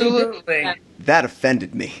 Yeah, absolutely. That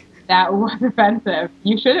offended me. That was offensive.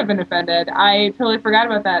 You should have been offended. I totally forgot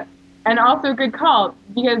about that. And also, good call,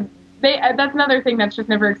 because that's another thing that's just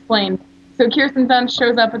never explained. So Kirsten Dunst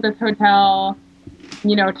shows up at this hotel,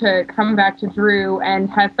 you know, to come back to Drew, and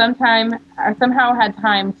has somehow had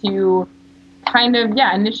time to kind of,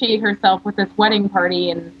 initiate herself with this wedding party,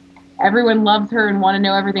 and everyone loves her and want to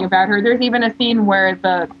know everything about her. There's even a scene where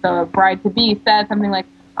the bride-to-be says something like,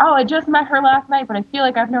 oh, I just met her last night, but I feel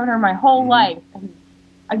like I've known her my whole life. And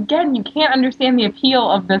again, you can't understand the appeal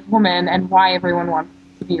of this woman and why everyone wants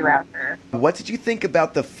to be around her. What did you think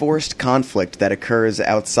about the forced conflict that occurs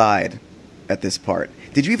outside at this part?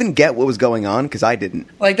 Did you even get what was going on? Because I didn't.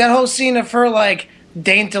 Like, that whole scene of her, like,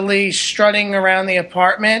 daintily strutting around the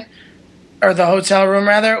apartment, or the hotel room,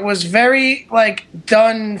 rather, was very, like,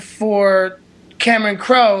 done for Cameron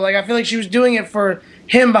Crowe. Like, I feel like she was doing it for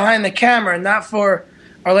him behind the camera, not for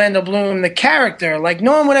Orlando Bloom, the character. Like,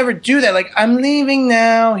 no one would ever do that. Like, I'm leaving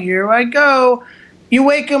now. Here I go. You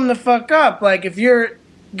wake him the fuck up. Like, if you're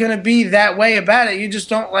gonna be that way about it, you just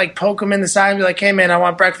don't, like, poke him in the side and be like, hey, man, I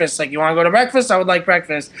want breakfast. Like, you want to go to breakfast? I would like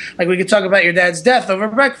breakfast. Like, we could talk about your dad's death over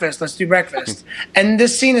breakfast. Let's do breakfast. And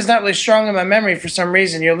this scene is not really strong in my memory for some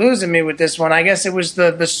reason. You're losing me with this one. I guess it was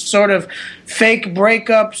the sort of fake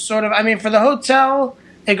breakup sort of. I mean, for the hotel,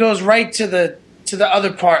 it goes right to the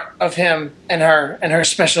other part of him and her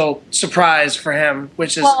special surprise for him,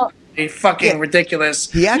 which is fucking ridiculous.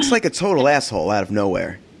 He acts like a total asshole out of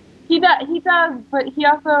nowhere. He does, but he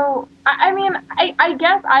also, I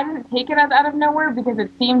guess I didn't take it as out of nowhere because it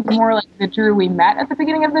seemed more like the Drew we met at the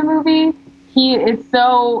beginning of the movie. He is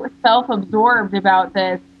so self-absorbed about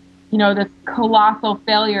this, this colossal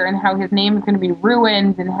failure and how his name is going to be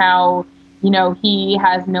ruined and how, he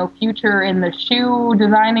has no future in the shoe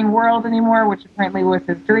designing world anymore, which apparently was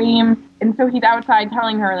his dream. And so he's outside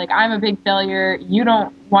telling her, like, I'm a big failure. You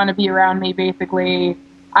don't want to be around me, basically.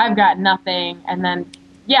 I've got nothing. And then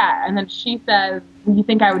she says, do you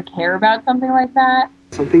think I would care about something like that?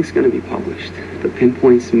 Something's going to be published that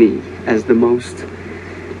pinpoints me as the most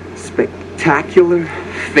spectacular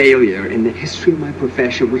failure in the history of my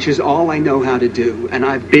profession, which is all I know how to do. And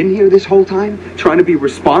I've been here this whole time trying to be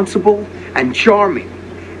responsible and charming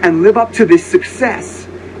and live up to this success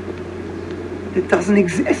that doesn't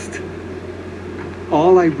exist.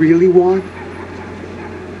 All I really want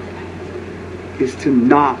is to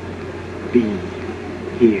not be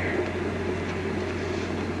here.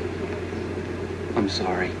 I'm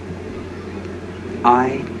sorry.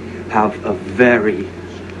 I have a very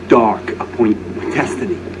dark appointment with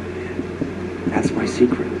destiny. That's my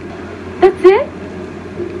secret. That's it?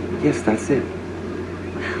 Yes, that's it.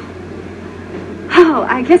 Oh,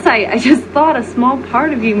 I guess I just thought a small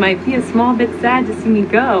part of you might be a small bit sad to see me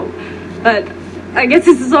go. But I guess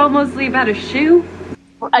this is all mostly about a shoe.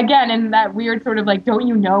 Again, in that weird sort of like, don't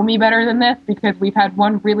you know me better than this? Because we've had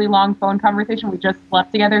one really long phone conversation. We just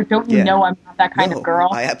slept together. Don't you know I'm not that kind of girl?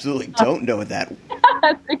 I absolutely don't know that.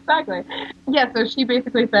 Exactly. Yeah, so she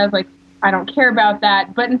basically says, like, I don't care about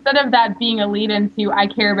that. But instead of that being a lead into I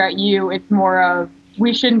care about you, it's more of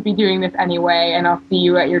we shouldn't be doing this anyway, and I'll see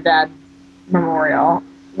you at your dad's memorial.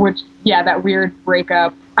 Which, yeah, that weird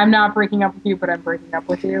breakup. I'm not breaking up with you, but I'm breaking up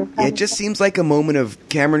with you. It just seems like a moment of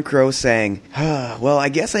Cameron Crowe saying, well, I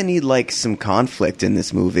guess I need, like, some conflict in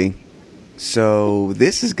this movie. So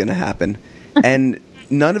this is going to happen. And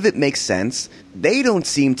none of it makes sense. They don't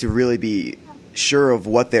seem to really be sure of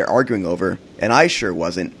what they're arguing over, and I sure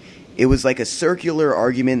wasn't. It was like a circular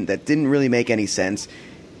argument that didn't really make any sense.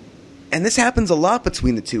 And this happens a lot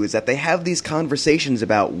between the two, is that they have these conversations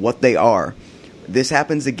about what they are. This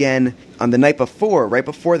happens again on the night before, right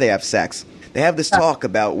before they have sex. They have this talk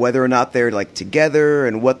about whether or not they're, like, together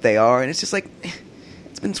and what they are, and it's just like,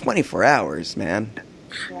 it's been 24 hours, man.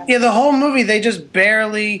 Yeah, the whole movie, they just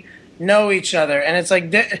barely know each other, and it's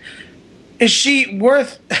like, is she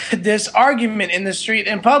worth this argument in the street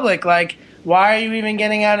in public? Like, why are you even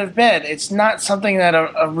getting out of bed? It's not something that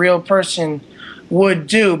a real person would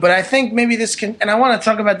do, but I think maybe this can, and I want to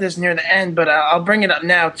talk about this near the end, but I'll bring it up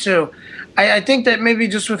now, too. I think that maybe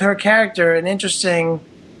just with her character, an interesting,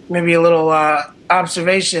 maybe a little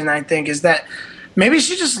observation, I think, is that maybe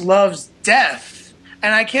she just loves death.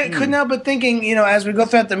 And I couldn't help but thinking, as we go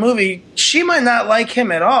throughout the movie, she might not like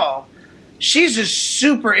him at all. She's just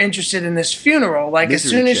super interested in this funeral. Like, as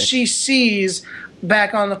soon as she sees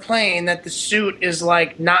back on the plane that the suit is,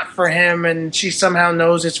 like, not for him and she somehow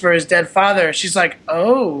knows it's for his dead father, she's like,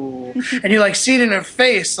 oh. And you, like, see it in her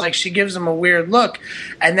face, like, she gives him a weird look,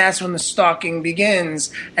 and that's when the stalking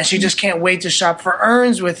begins, and she just can't wait to shop for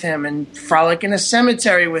urns with him and frolic in a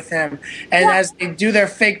cemetery with him. And as they do their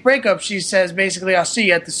fake breakup, she says, basically, I'll see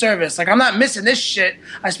you at the service. Like, I'm not missing this shit.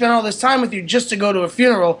 I spent all this time with you just to go to a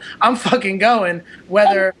funeral. I'm fucking going,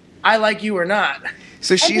 whether I like you or not.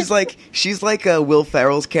 So she's like Will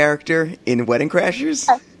Ferrell's character in Wedding Crashers?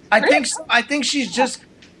 I think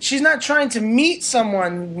she's not trying to meet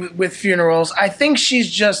someone with funerals. I think she's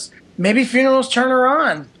just, maybe funerals turn her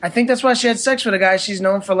on. I think that's why she had sex with a guy she's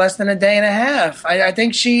known for less than a day and a half. I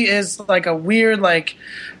think she is like a weird, like,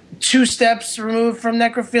 2 steps removed from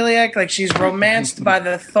necrophiliac. Like, she's romanced by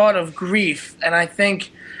the thought of grief, and I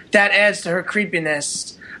think that adds to her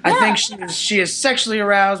creepiness. I think she is sexually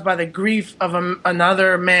aroused by the grief of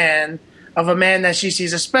another man of a man that she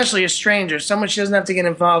sees, especially a stranger, someone she doesn't have to get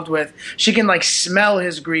involved with. She can like smell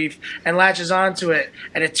his grief and latches onto it,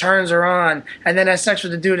 and it turns her on, and then has sex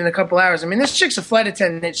with the dude in a couple hours. I mean, this chick's a flight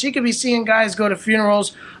attendant. She could be seeing guys go to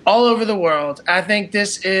funerals all over the world. I think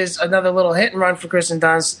this is another little hit and run for Kristen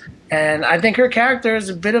Dunst, and I think her character is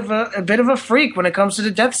a bit of a freak when it comes to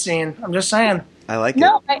the death scene. I'm just saying. I like it.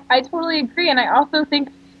 No, I totally agree, and I also think,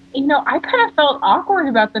 I kind of felt awkward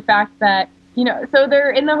about the fact that, so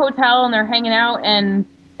they're in the hotel and they're hanging out, and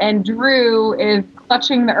Drew is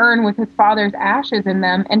clutching the urn with his father's ashes in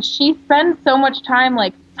them, and she spends so much time,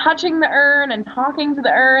 like, touching the urn and talking to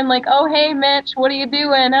the urn, like, oh, hey, Mitch, what are you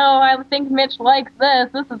doing? Oh, I think Mitch likes this.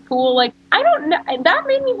 This is cool. Like, I don't know. That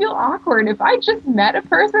made me feel awkward. If I just met a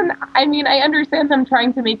person, I mean, I understand them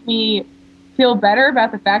trying to make me feel better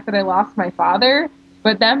about the fact that I lost my father,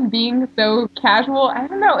 but them being so casual, I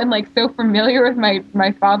don't know, and like so familiar with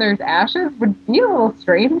my father's ashes would be a little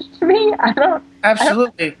strange to me.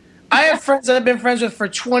 Absolutely. I have friends that I've been friends with for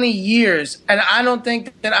 20 years, and I don't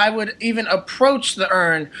think that I would even approach the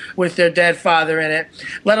urn with their dead father in it,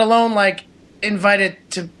 let alone like invite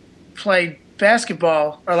it to play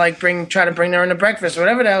basketball or like try to bring her into breakfast or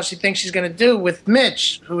whatever the hell she thinks she's going to do with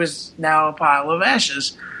Mitch, who is now a pile of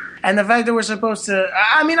ashes. And the fact that we're supposed to,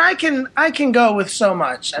 I mean, I can go with so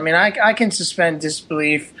much. I mean, I can suspend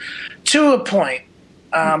disbelief to a point.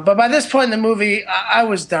 But by this point in the movie, I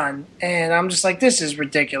was done. And I'm just like, this is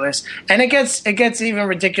ridiculous. And it gets even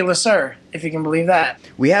ridiculouser, if you can believe that.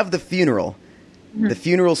 We have the funeral. The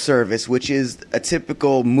funeral service, which is a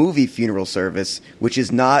typical movie funeral service, which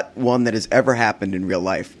is not one that has ever happened in real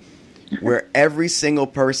life, where every single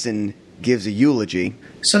person gives a eulogy.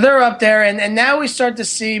 So they're up there, and now we start to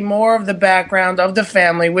see more of the background of the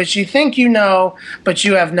family, which you think you know, but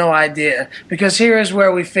you have no idea. Because here is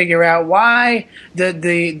where we figure out why the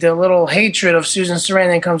little hatred of Susan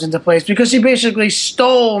Sarandon comes into place. Because she basically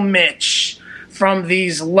stole Mitch from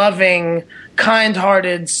these loving,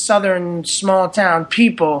 kind-hearted, southern, small-town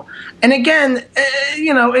people. And again,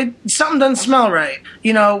 something doesn't smell right.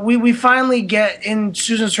 We finally get in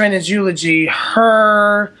Susan Sarandon's eulogy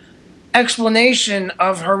her explanation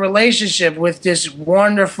of her relationship with this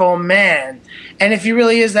wonderful man. And if he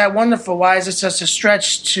really is that wonderful, why is it such a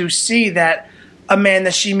stretch to see that a man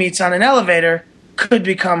that she meets on an elevator could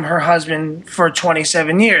become her husband for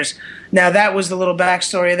 27 years? Now, that was the little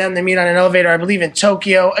backstory of them. They meet on an elevator, I believe, in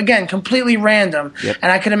Tokyo. Again, completely random. Yep.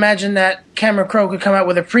 And I could imagine that Cameron Crowe could come out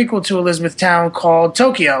with a prequel to Elizabethtown called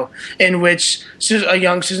Tokyo, in which a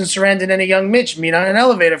young Susan Sarandon and a young Mitch meet on an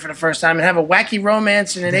elevator for the first time and have a wacky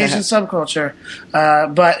romance in an Asian subculture.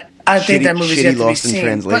 But I think that movie's yet to be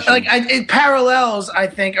seen. But it parallels, I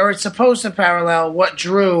think, or it's supposed to parallel what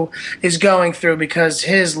Drew is going through, because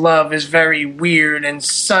his love is very weird and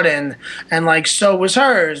sudden, and like so was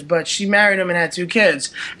hers. But she married him and had 2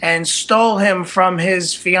 kids, and stole him from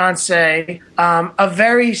his fiance, a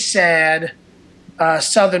very sad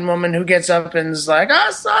Southern woman who gets up and is like,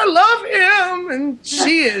 I love him, and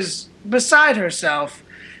she is beside herself.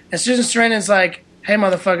 And Susan Sarandon's like, hey,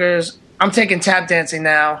 motherfuckers, I'm taking tap dancing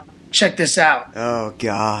now. Check this out. Oh,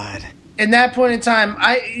 God. In that point in time,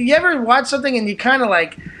 you ever watch something and you kind of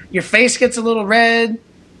like, your face gets a little red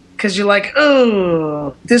because you're like,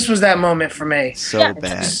 oh, this was that moment for me. So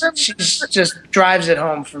bad. She just drives it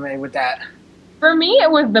home for me with that. For me, it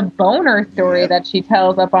was the boner story that she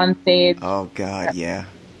tells up on stage. Oh, God, yeah.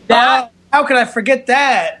 How could I forget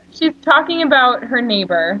that? She's talking about her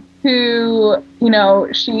neighbor who,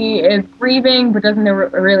 she is grieving but doesn't know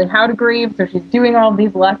really how to grieve, so she's doing all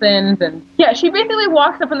these lessons. And yeah, she basically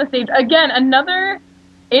walks up on the stage. Again, another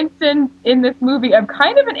instance in this movie of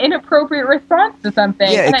kind of an inappropriate response to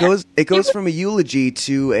something. Yeah, it goes from a eulogy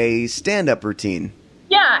to a stand-up routine.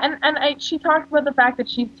 Yeah, and she talks about the fact that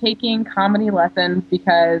she's taking comedy lessons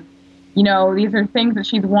because, these are things that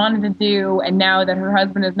she's wanted to do, and now that her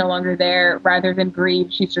husband is no longer there, rather than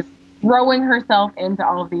grieve, she's just throwing herself into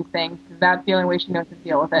all of these things because that's the only way she knows to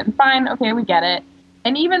deal with it. And fine, okay, we get it.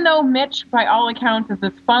 And even though Mitch, by all accounts, is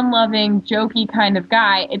this fun-loving, jokey kind of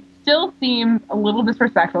guy, it still seems a little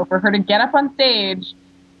disrespectful for her to get up on stage,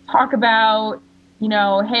 talk about,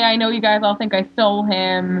 hey, I know you guys all think I stole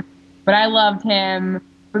him, but I loved him.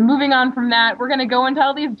 But moving on from that, we're going to go into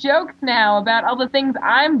all these jokes now about all the things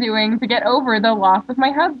I'm doing to get over the loss of my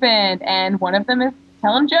husband. And one of them is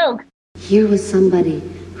telling jokes. Here was somebody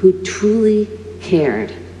who truly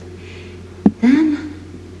cared. Then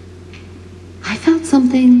I felt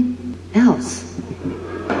something else.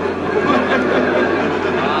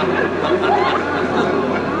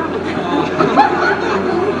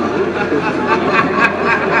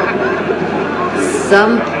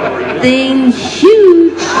 something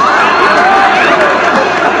huge.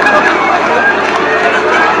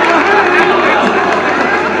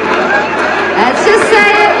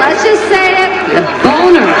 Let's just say it, the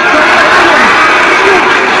boner.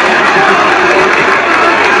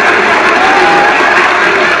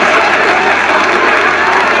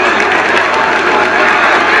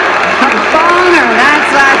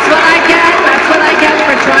 That's what I get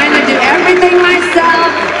for trying to do everything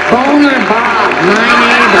myself. Boner Bob, my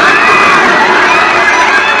neighbor.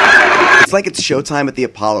 It's like it's showtime at the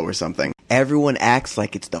Apollo or something. Everyone acts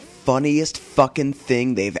like it's the funniest fucking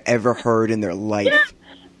thing they've ever heard in their life. Yeah.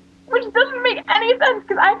 Which doesn't make any sense,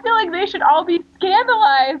 because I feel like they should all be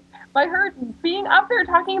scandalized by her being up there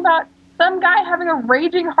talking about some guy having a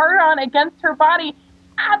raging hard-on against her body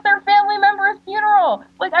at their family member's funeral.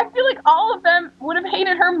 Like, I feel like all of them would have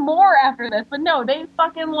hated her more after this, but no, they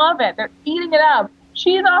fucking love it. They're eating it up.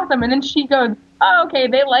 She's awesome. And then she goes, oh, okay,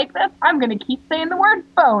 they like this? I'm going to keep saying the word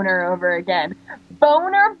boner over again.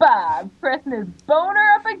 Boner Bob, pressing his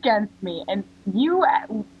boner up against me. And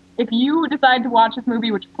if you decide to watch this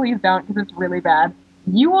movie, which please don't, because it's really bad,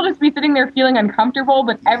 you will just be sitting there feeling uncomfortable,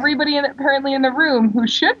 but everybody apparently in the room who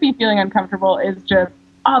should be feeling uncomfortable is just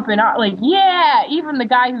up and up, like, yeah, even the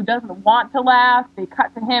guy who doesn't want to laugh, they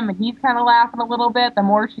cut to him and he's kind of laughing a little bit. The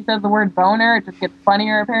more she says the word boner, it just gets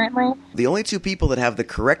funnier, apparently. The only two people that have the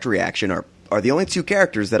correct reaction are the only two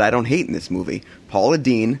characters that I don't hate in this movie. Paula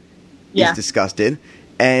Deen is disgusted,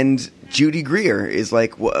 and Judy Greer is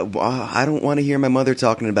like, I don't want to hear my mother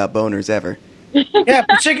talking about boners ever. Yeah,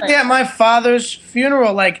 particularly at my father's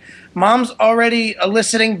funeral. Like, mom's already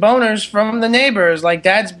eliciting boners from the neighbors. Like,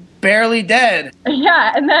 dad's barely dead.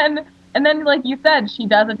 Yeah, and then like you said, she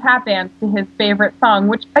does a tap dance to his favorite song,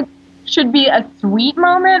 which should be a sweet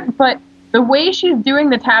moment, but the way she's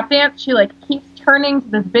doing the tap dance, she like keeps turning to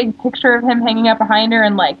this big picture of him hanging up behind her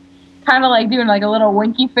and like kind of like doing like a little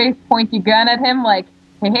winky face pointy gun at him, like,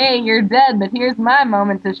 hey, you're dead, but here's my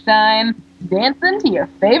moment to shine, dancing to your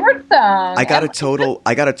favorite song. I got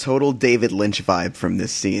a total David Lynch vibe from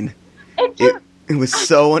this scene. It was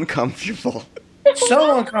so uncomfortable.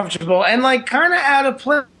 So uncomfortable and like kind of out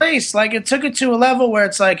of place. Like, it took it to a level where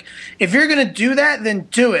it's like, if you're gonna do that, then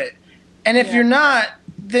do it, and if you're not,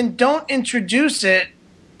 then don't introduce it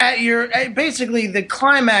at basically the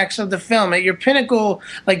climax of the film, at your pinnacle.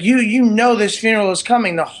 Like, you know this funeral is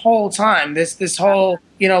coming the whole time. This whole,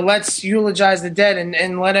 let's eulogize the dead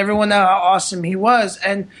and let everyone know how awesome he was,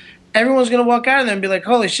 and everyone's gonna walk out of there and be like,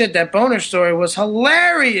 holy shit, that boner story was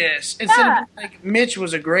hilarious, instead of like, Mitch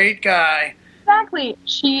was a great guy. Exactly.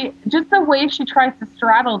 Just the way she tries to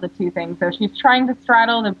straddle the two things. So she's trying to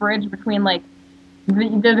straddle the bridge between like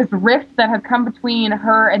this rift that has come between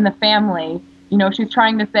her and the family. She's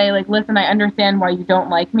trying to say like, listen, I understand why you don't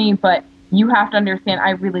like me, but you have to understand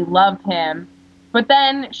I really loved him. But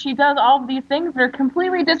then she does all of these things that are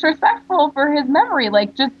completely disrespectful for his memory,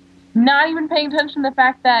 like just not even paying attention to the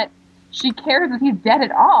fact that she cares that he's dead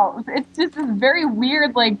at all. It's just this very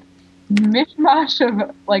weird like mishmash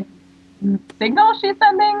of like signal she's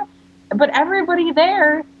sending, but everybody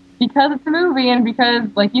there, because it's a movie and because,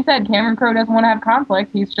 like you said, Cameron Crowe doesn't want to have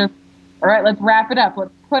conflict, he's just, all right, let's wrap it up,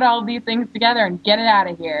 let's put all these things together and get it out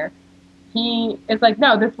of here. He is like,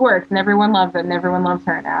 no, this works, and everyone loves it, and everyone loves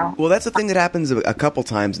her now. Well, that's the thing that happens a couple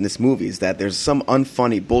times in this movie, is that there's some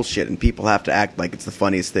unfunny bullshit and people have to act like it's the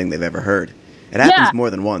funniest thing they've ever heard. It happens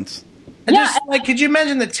more than once. And just like, could you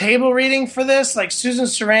imagine the table reading for this? Like, Susan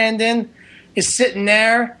Sarandon is sitting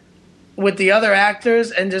there with the other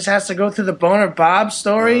actors and just has to go through the Boner Bob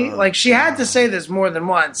story. Like, she had to say this more than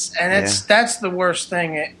once, and that's the worst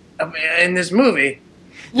thing in this movie.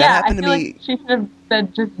 I feel like she should have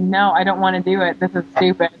said, just, no, I don't want to do it. This is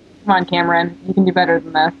stupid. Come on, Cameron. You can do better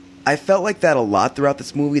than this. I felt like that a lot throughout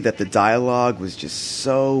this movie, that the dialogue was just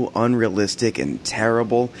so unrealistic and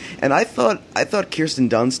terrible. And I thought Kirsten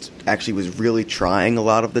Dunst actually was really trying a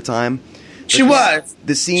lot of the time. She was.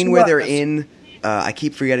 The scene where they're in, I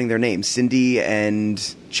keep forgetting their names, Cindy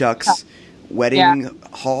and Chuck's wedding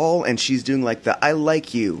hall, and she's doing like the I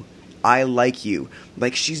like you.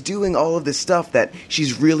 Like, she's doing all of this stuff that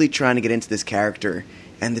she's really trying to get into this character,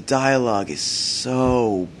 and the dialogue is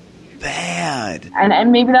so bad.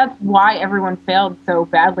 And maybe that's why everyone failed so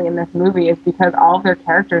badly in this movie, is because all of their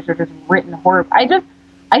characters are just written horrible.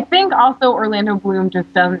 I think also Orlando Bloom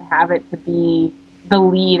just doesn't have it to be the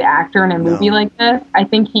lead actor in a movie like this. I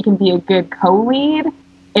think he can be a good co-lead.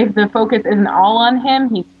 If the focus isn't all on him,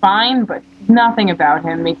 he's fine, but nothing about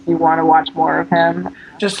him makes you want to watch more of him.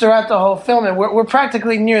 Just throughout the whole film, and we're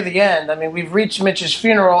practically near the end. I mean, we've reached Mitch's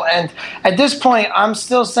funeral, and at this point, I'm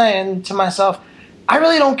still saying to myself, I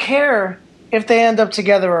really don't care if they end up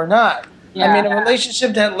together or not. Yeah. I mean, a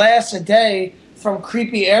relationship that lasts a day from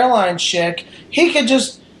creepy airline chick, he could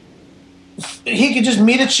just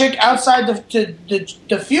meet a chick outside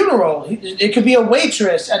the funeral. It could be a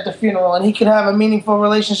waitress at the funeral, and he could have a meaningful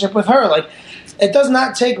relationship with her. Like, it does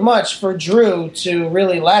not take much for Drew to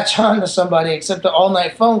really latch on to somebody except the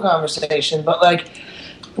all-night phone conversation. But, like,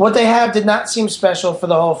 what they have did not seem special for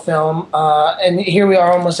the whole film, and here we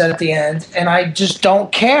are almost at the end, and I just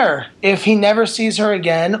don't care if he never sees her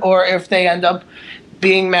again or if they end up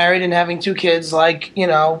being married and having 2 kids like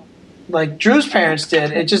Drew's parents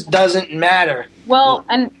did. It just doesn't matter. Well,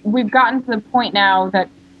 and we've gotten to the point now that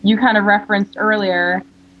you kind of referenced earlier.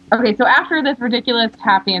 Okay, so after this ridiculous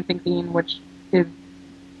tap dancing scene, which is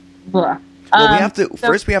blah. Well,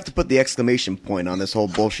 we have to put the exclamation point on this whole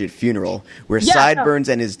bullshit funeral, where Sideburns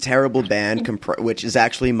and his terrible band, which is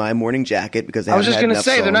actually My Morning Jacket, because they I was haven't just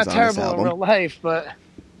had going to enough say, songs they're not on this terrible in album. real life, but...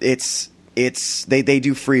 They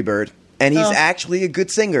do Freebird, and he's actually a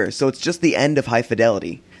good singer, so it's just the end of High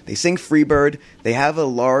Fidelity. They sing Freebird, they have a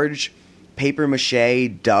large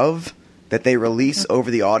papier-mâché dove that they release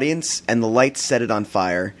over the audience, and the lights set it on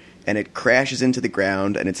fire, and it crashes into the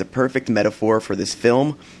ground, and it's a perfect metaphor for this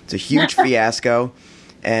film. It's a huge fiasco,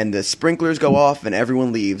 and the sprinklers go off, and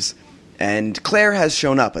everyone leaves, and Claire has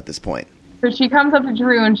shown up at this point. So she comes up to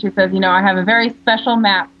Drew and she says, I have a very special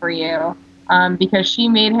map for you, because she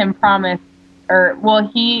made him promise,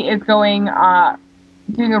 he is going,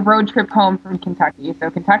 doing a road trip home from Kentucky,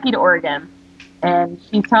 so Kentucky to Oregon, and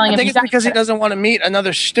she's telling him... I think it's because he doesn't want to meet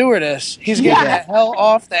another stewardess. He's getting the hell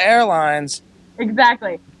off the airlines.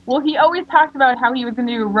 Exactly. Well, he always talked about how he was going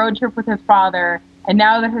to do a road trip with his father, and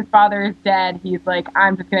now that his father is dead, he's like,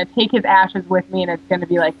 I'm just going to take his ashes with me, and it's going to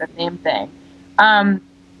be like the same thing.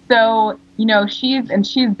 So,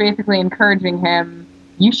 she's basically encouraging him,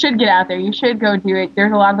 you should get out there, you should go do it,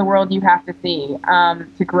 there's a lot of the world you have to see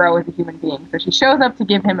to grow as a human being. So she shows up to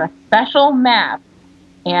give him a special map,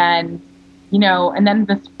 and, and then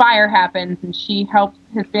this fire happens, and she helps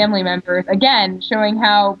his family members, again, showing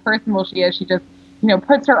how personable she is. She just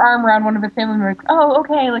puts her arm around one of his family members. Oh,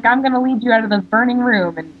 okay, I'm going to lead you out of this burning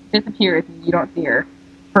room, and disappears, and you don't see her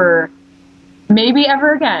for maybe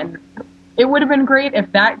ever again. It would have been great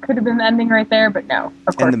if that could have been the ending right there, but no,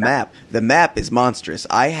 of course not. The map is monstrous.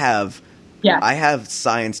 I have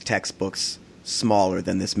science textbooks smaller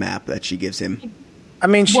than this map that she gives him. I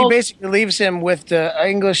mean, she basically leaves him with the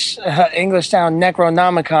Englishtown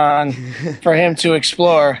Necronomicon for him to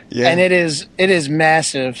explore, and it is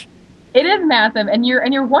massive. It is massive, and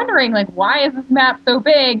you're wondering, why is this map so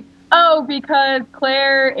big? Oh, because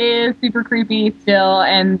Claire is super creepy still,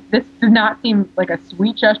 and this did not seem like a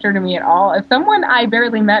sweet gesture to me at all. If someone I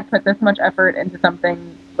barely met put this much effort into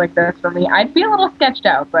something like this for me, I'd be a little sketched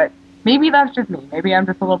out, but maybe that's just me. Maybe I'm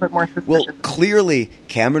just a little bit more suspicious. Well, clearly,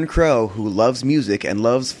 Cameron Crowe, who loves music and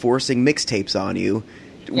loves forcing mixtapes on you,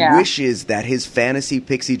 wishes that his fantasy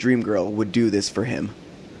pixie dream girl would do this for him.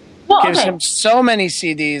 Well, gives him so many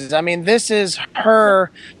CDs. I mean, this is her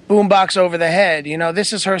boombox over the head.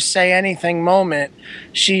 This is her say anything moment.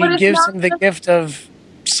 She gives him the gift of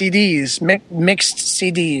CDs, mixed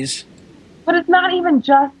CDs. But it's not even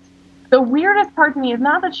just... The weirdest part to me is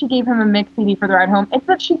not that she gave him a mixed CD for the ride home. It's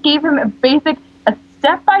that she gave him a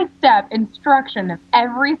step-by-step instruction of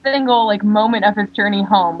every single, moment of his journey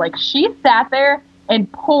home. She sat there and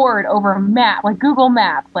pored over a map, Google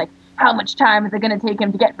Maps, how much time is it going to take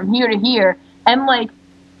him to get from here to here? And,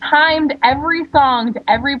 timed every song to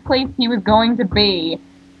every place he was going to be.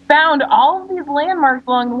 Found all of these landmarks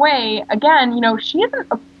along the way. Again, she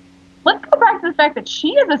isn't... Let's go back to the fact that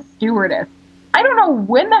she is a stewardess. I don't know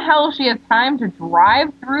when the hell she has time to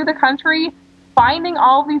drive through the country, finding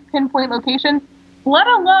all of these pinpoint locations, let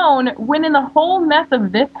alone when in the whole mess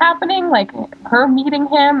of this happening, her meeting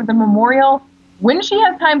him, the memorial, when she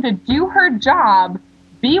has time to do her job,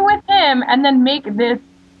 be with him, and then make this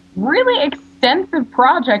really extensive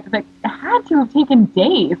project that had to have taken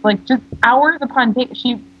days, just hours upon days.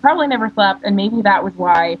 She probably never slept, and maybe that was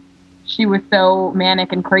why she was so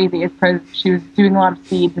manic and crazy, is because she was doing a lot of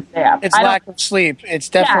speed to stay up. It's lack of sleep. It's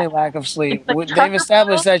definitely lack of sleep. They've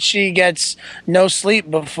established that she gets no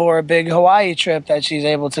sleep before a big Hawaii trip that she's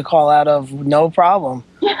able to call out of no problem.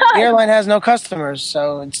 Yeah. The airline has no customers,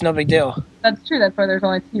 so it's no big deal. That's true. That's why there's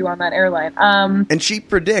only 2 on that airline. And she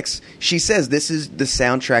says this is the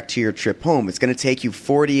soundtrack to your trip home. It's going to take you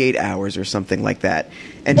 48 hours or something like that.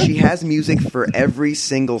 And she has music for every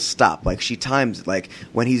single stop. She times it.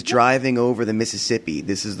 When he's driving over the Mississippi,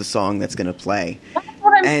 this is the song that's going to play. That's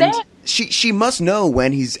what I'm saying. She must know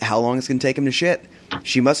how long it's going to take him to shit.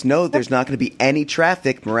 She must know there's not going to be any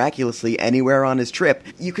traffic miraculously anywhere on his trip.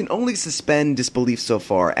 You can only suspend disbelief so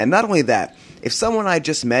far. And not only that, if someone I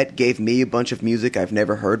just met gave me a bunch of music I've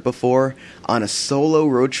never heard before on a solo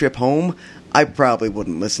road trip home, I probably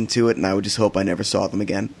wouldn't listen to it, and I would just hope I never saw them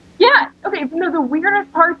again. Yeah, okay, no, the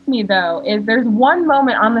weirdest part to me, though, is there's one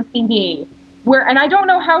moment on the CD where, and I don't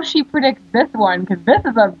know how she predicts this one, because this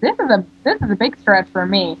is a big stretch for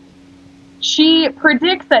me. She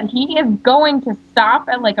predicts that he is going to stop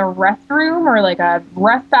at, like, a restroom or, like, a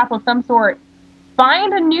rest stop of some sort,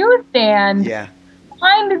 find a newsstand,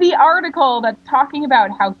 find the article that's talking about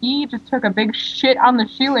how he just took a big shit on the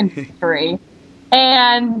shoe industry,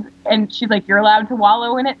 and she's like, you're allowed to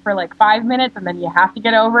wallow in it for, like, 5 minutes, and then you have to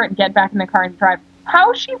get over it and get back in the car and drive.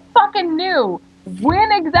 How she fucking knew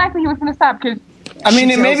when exactly he was going to stop? Because I mean,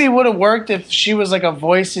 it maybe would have worked if she was like a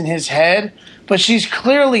voice in his head, but she's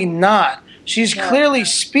clearly not. She's clearly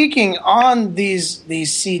speaking on these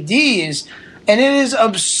CDs, and it is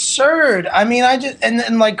absurd. I mean,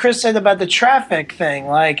 and like Chris said about the traffic thing,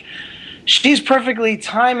 like, she's perfectly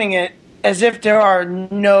timing it as if there are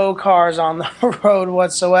no cars on the road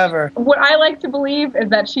whatsoever. What I like to believe is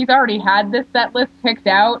that she's already had this set list picked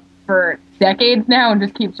out for decades now and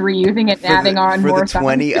just keeps reusing it and adding on more for the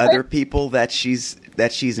 20 other people that she's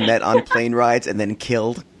met on plane rides and then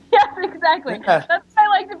killed. Yes, exactly. Yeah. That's what I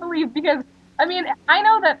like to believe, because, I mean, I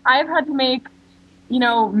know that I've had to make,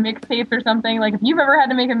 mixtapes or something. Like, if you've ever had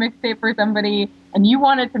to make a mixtape for somebody and you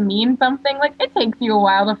want it to mean something, like, it takes you a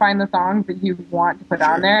while to find the songs that you want to put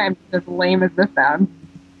on there. And as lame as this sounds,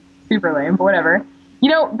 super lame, but whatever.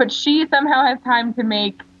 But she somehow has time to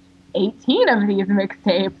make 18 of these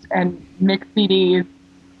mixtapes and mix CDs.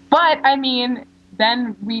 But, I mean,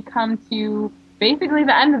 then we come to basically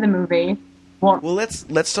the end of the movie. Well,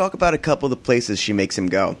 let's talk about a couple of the places she makes him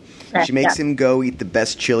go. Okay, she makes him go eat the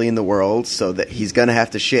best chili in the world so that he's going to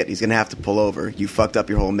have to shit. He's going to have to pull over. You fucked up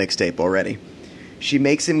your whole mixtape already. She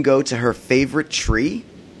makes him go to her favorite tree.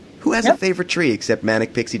 Who has a favorite tree except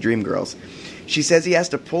Manic Pixie Dream Girls? She says he has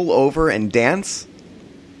to pull over and dance.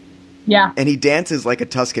 Yeah. And he dances like a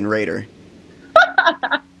Tusken Raider.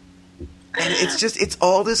 And it's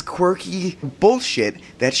all this quirky bullshit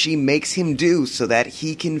that she makes him do so that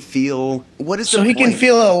he can feel... So he can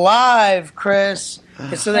feel alive, Chris.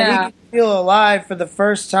 So that he can feel alive for the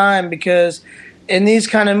first time, because in these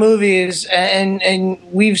kind of movies, and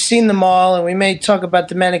we've seen them all, and we may talk about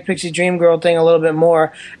the Manic Pixie Dream Girl thing a little bit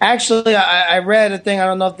more. Actually, I read a thing, I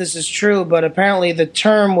don't know if this is true, but apparently the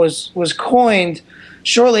term was coined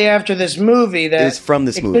shortly after this movie. That it was from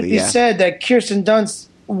this movie, It could be said that Kirsten Dunst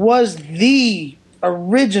was the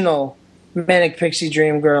original Manic Pixie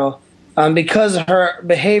Dream Girl, because her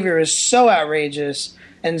behavior is so outrageous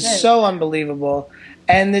and so unbelievable,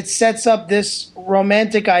 and it sets up this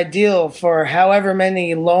romantic ideal for however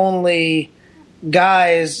many lonely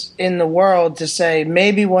guys in the world to say,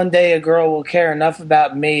 maybe one day a girl will care enough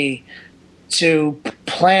about me to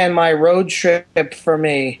plan my road trip for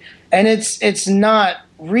me. And it's not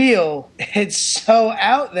real. It's so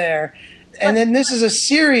out there. And then this is a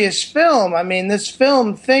serious film. I mean, this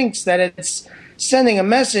film thinks that it's sending a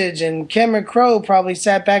message, and Cameron Crowe probably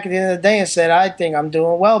sat back at the end of the day and said, I think I'm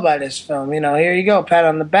doing well by this film. Here you go, pat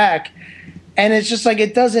on the back. And it's just like,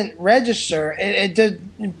 it doesn't register. It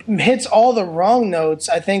hits all the wrong notes,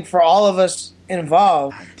 I think, for all of us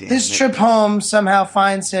involved. His trip home somehow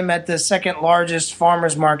finds him at the second largest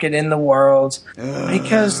farmer's market in the world,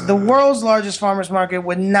 because the world's largest farmer's market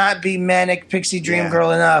would not be Manic Pixie Dream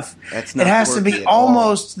Girl enough. That's not it has to be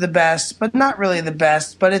almost the best, but not really the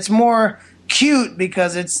best. But it's more cute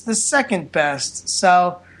because it's the second best.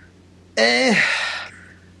 So,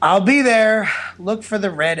 I'll be there. Look for the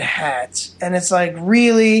red hat. And it's like,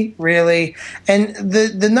 really, really? And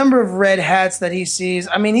the number of red hats that he sees,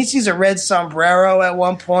 I mean, he sees a red sombrero at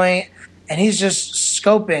one point, and he's just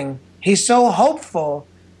scoping. He's so hopeful.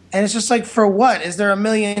 And it's just like, for what? Is there $1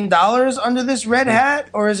 million under this red hat?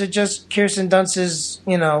 Or is it just Kirsten Dunst's,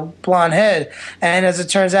 blonde head? And as it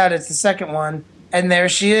turns out, it's the second one. And there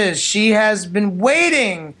she is. She has been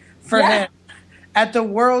waiting for him at the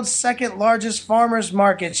world's second largest farmer's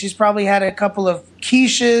market. She's probably had a couple of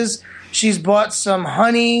quiches. She's bought some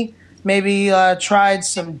honey, maybe tried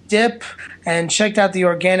some dip, and checked out the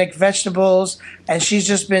organic vegetables. And she's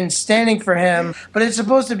just been standing for him. But it's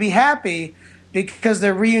supposed to be happy because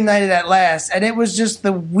they're reunited at last. And it was just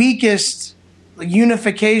the weakest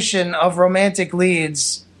unification of romantic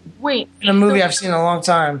leads in a movie I've seen in a long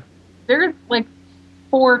time. There's like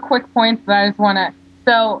 4 quick points that I just want to...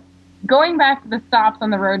 So, going back to the stops on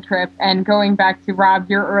the road trip and going back to, Rob,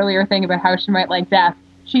 your earlier thing about how she might like death,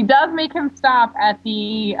 She does make him stop at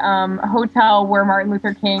the hotel where Martin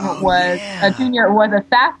Luther King Jr. was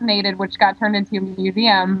assassinated, which got turned into a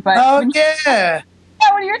museum. But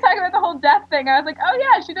when you were talking about the whole death thing, I was like, oh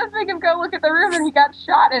yeah, she does make him go look at the room and he got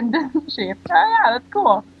shot in, doesn't she? Oh yeah, that's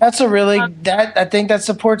cool. That's a really I think that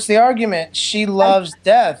supports the argument. She loves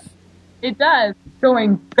death. It does.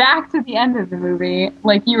 Going back to the end of the movie,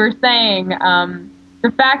 like you were saying,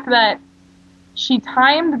 the fact that she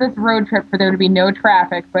timed this road trip for there to be no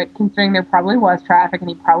traffic, but considering there probably was traffic and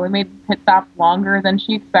he probably made pit stops longer than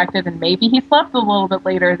she expected, and maybe he slept a little bit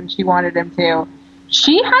later than she wanted him to,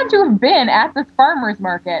 she had to have been at this farmer's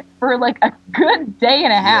market for like a good day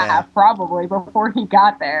and a half, probably, before he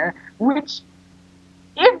got there, which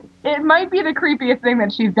it might be the creepiest thing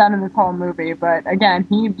that she's done in this whole movie, but again,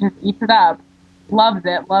 he just eats it up, loves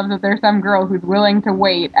it, loves that there's some girl who's willing to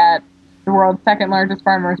wait at the world's second largest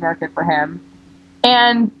farmer's market for him.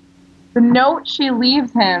 And the note she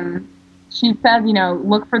leaves him, she says,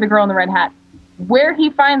 look for the girl in the red hat. Where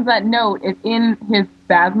he finds that note is in his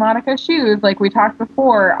Spasmodica shoes, like we talked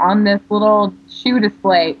before, on this little shoe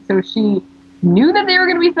display. So she knew that they were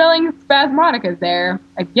going to be selling Spasmodicas there.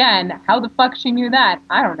 Again, how the fuck she knew that,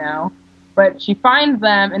 I don't know. But she finds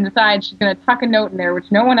them and decides she's going to tuck a note in there, which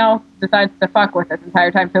no one else decides to fuck with this entire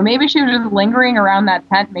time. So maybe she was just lingering around that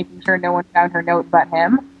tent, making sure no one found her note but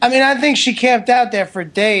him. I mean, I think she camped out there for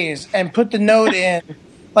days and put the note in.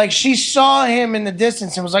 Like, she saw him in the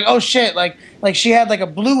distance and was like, oh, shit. Like she had, like, a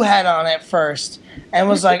blue hat on at first and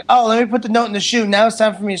was like, oh, let me put the note in the shoe. Now it's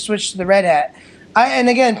time for me to switch to the red hat. And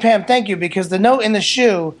again, Pam, thank you, because the note in the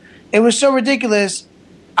shoe, it was so ridiculous,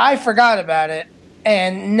 I forgot about it.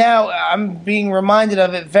 And now I'm being reminded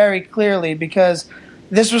of it very clearly because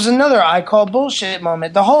this was another I call bullshit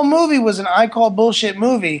moment. The whole movie was an I call bullshit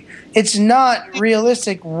movie. It's not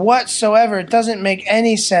realistic whatsoever. It doesn't make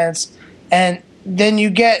any sense. And then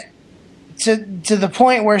you get to the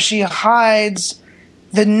point where she hides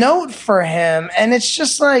the note for him, and it's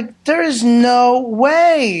just like, there is no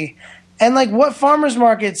way. And like, what farmer's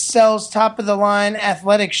market sells top of the line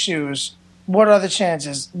athletic shoes? What are the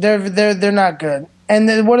chances? They're not good. And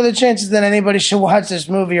then what are the chances that anybody should watch this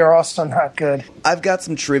movie are also not good? I've got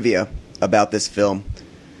some trivia about this film.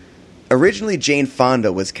 Originally, Jane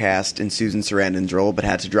Fonda was cast in Susan Sarandon's role, but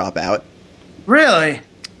had to drop out. Really?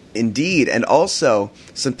 Indeed. And also,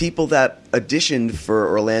 some people that auditioned for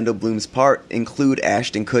Orlando Bloom's part include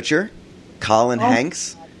Ashton Kutcher, Colin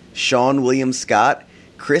Hanks, Sean William Scott,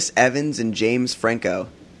 Chris Evans, and James Franco,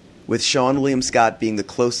 with Sean William Scott being the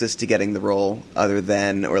closest to getting the role other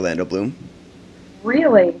than Orlando Bloom.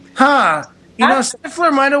 Really? Huh.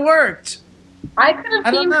 Stifler might have worked. I could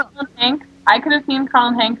have seen Colin Hanks. I could have seen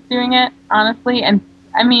Colin Hanks doing it, honestly. And,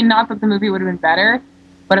 I mean, not that the movie would have been better,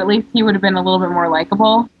 but at least he would have been a little bit more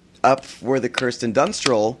likable. Up for the Kirsten Dunst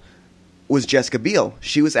role was Jessica Biel.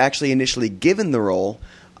 She was actually initially given the role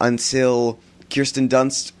until Kirsten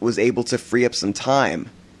Dunst was able to free up some time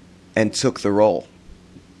and took the role.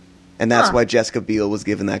 And that's why Jessica Biel was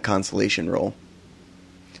given that consolation role.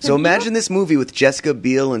 So imagine this movie with Jessica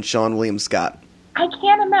Biel and Sean William Scott. I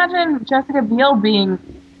can't imagine Jessica Biel being...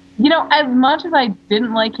 as much as I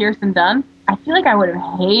didn't like Kirsten Dunst, I feel like I would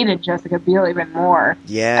have hated Jessica Biel even more.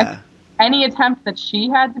 Yeah. Any attempt that she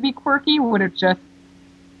had to be quirky would have just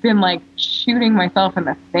been like shooting myself in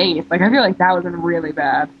the face. Like, I feel like that would have been really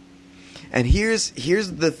bad. And here's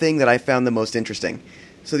the thing that I found the most interesting.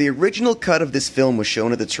 So the original cut of this film was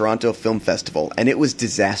shown at the Toronto Film Festival, and it was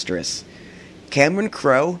disastrous. Cameron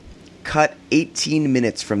Crowe cut 18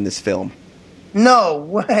 minutes from this film. No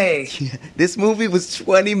way. This movie was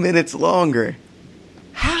 20 minutes longer.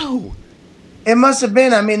 How? It must have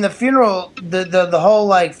been. I mean, the funeral, the whole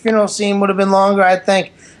like funeral scene would have been longer. I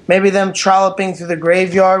think maybe them trolloping through the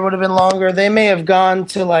graveyard would have been longer. They may have gone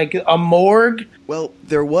to like a morgue. Well,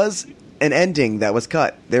 there was an ending that was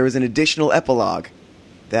cut. There was an additional epilogue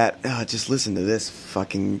that, just listen to this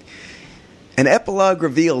fucking... An epilogue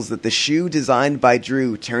reveals that the shoe designed by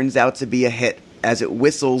Drew turns out to be a hit as it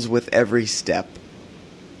whistles with every step.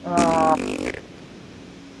 Wow.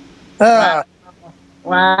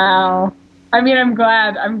 I mean, I'm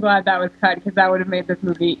glad that was cut, because that would have made this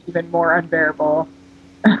movie even more unbearable.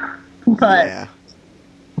 But yeah.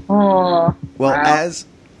 Well, wow. As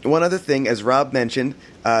one other thing, as Rob mentioned,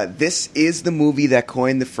 this is the movie that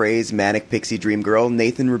coined the phrase "manic pixie dream girl."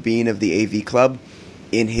 Nathan Rabin of the AV Club,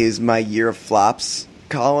 in his "My Year of Flops"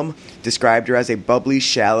 column, described her as a bubbly,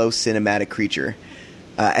 shallow, cinematic creature.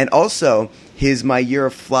 And also, his "My Year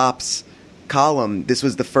of Flops" column, this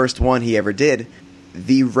was the first one he ever did.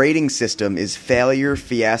 The rating system is failure,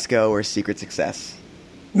 fiasco, or secret success.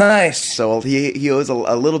 Nice. So he owes a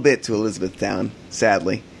little bit to Elizabethtown,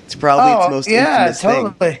 sadly. It's probably its most infamous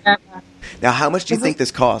totally. thing. Now, how much do you think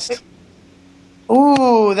this cost?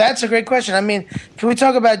 Ooh, that's a great question. I mean, can we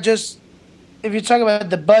talk about if you talk about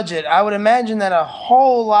the budget, I would imagine that a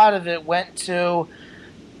whole lot of it went to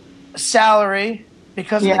salary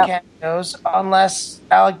because of the cameos, unless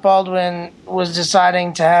Alec Baldwin was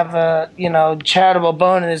deciding to have a charitable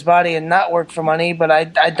bone in his body and not work for money, but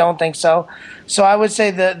I don't think so. So I would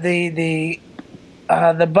say that the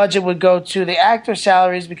budget would go to the actor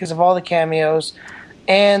salaries because of all the cameos,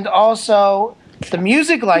 and also the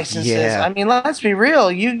music licenses. Yeah. I mean, let's be real.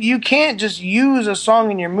 You can't just use a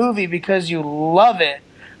song in your movie because you love it.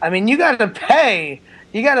 I mean, you got to pay.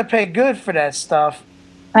 You got to pay good for that stuff.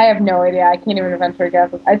 I have no idea. I can't even venture a guess.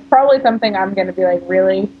 It's probably something I'm going to be like,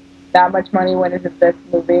 really? That much money went into this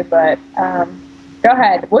movie? But go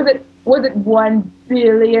ahead. Was it $1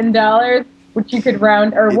 billion? Which you could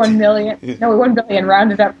round, or 1 million? No, 1 billion.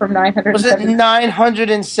 Rounded up from 900. Was it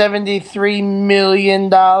 $973 million?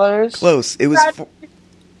 Close. It was.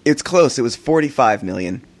 It's close. It was $45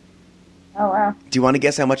 million. Oh wow. Do you want to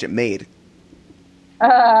guess how much it made?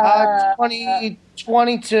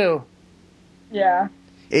 22. Yeah.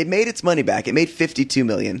 It made its money back. It made $52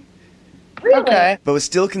 million. Really? Okay. But was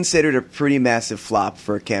still considered a pretty massive flop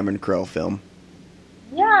for a Cameron Crowe film.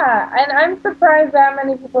 Yeah, and I'm surprised that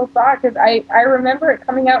many people saw it, because I remember it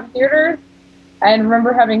coming out in theaters, and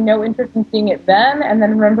remember having no interest in seeing it then, and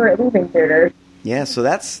then remember it leaving theaters. Yeah, so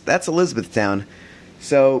that's Elizabethtown.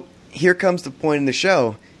 So here comes the point in the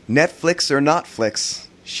show. Netflix or not flicks?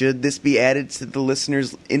 Should this be added to the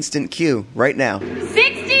listener's instant queue right now?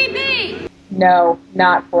 60B! No,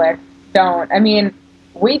 not flick. Don't. I mean,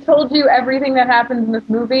 we told you everything that happens in this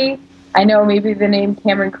movie. I know maybe the name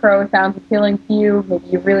Cameron Crowe sounds appealing to you. Maybe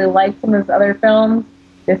you really like some of his other films.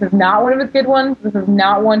 This is not one of his good ones. This is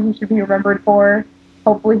not one he should be remembered for.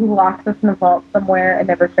 Hopefully he locks us in a vault somewhere and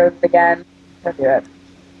never shows it again. Don't do it.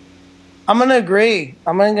 I'm going to agree.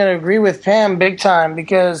 I'm going to agree with Pam big time,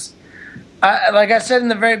 because like I said in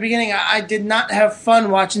the very beginning, I did not have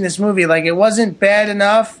fun watching this movie. Like, it wasn't bad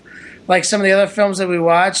enough, like some of the other films that we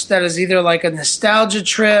watched, that is either like a nostalgia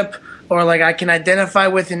trip or like I can identify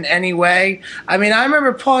with in any way. I mean, I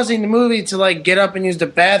remember pausing the movie to like get up and use the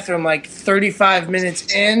bathroom like 35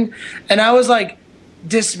 minutes in, and I was like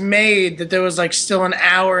dismayed that there was like still an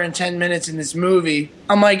hour and 10 minutes in this movie.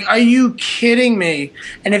 I'm like, are you kidding me?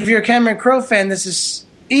 And if you're a Cameron Crowe fan, this is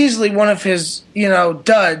easily one of his,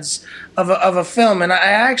 duds of a film. And I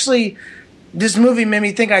actually, this movie made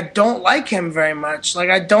me think I don't like him very much. Like,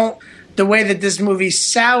 I don't, the way that this movie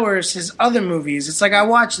sours his other movies. It's like I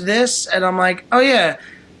watched this and I'm like, oh yeah,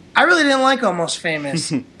 I really didn't like Almost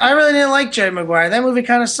Famous. I really didn't like Jerry Maguire. That movie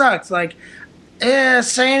kind of sucked. Like,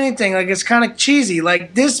 say anything. Like, it's kind of cheesy.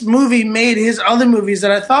 Like, this movie made his other movies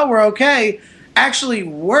that I thought were okay actually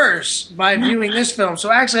worse by viewing this film.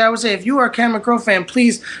 So actually, I would say if you are a Cameron Crowe fan,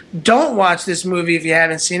 please don't watch this movie if you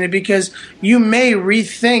haven't seen it, because you may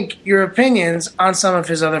rethink your opinions on some of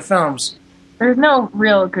his other films. There's no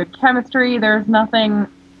real good chemistry. There's nothing.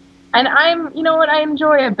 And I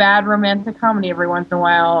enjoy a bad romantic comedy every once in a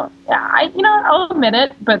while. Yeah, I'll admit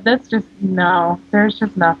it, but this just, no. There's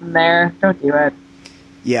just nothing there. Don't do it.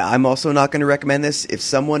 Yeah, I'm also not going to recommend this. If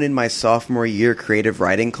someone in my sophomore year creative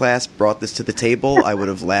writing class brought this to the table, I would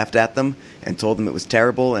have laughed at them and told them it was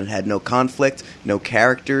terrible and had no conflict, no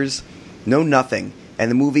characters, no nothing.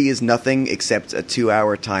 And the movie is nothing except a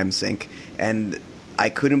 2-hour time sink. And I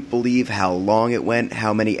couldn't believe how long it went,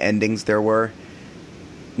 how many endings there were.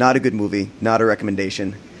 Not a good movie, not a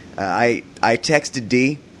recommendation. I texted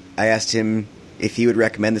D. I asked him if he would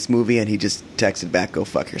recommend this movie, and he just texted back, "Go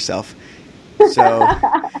fuck yourself." So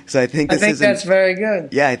I think that's very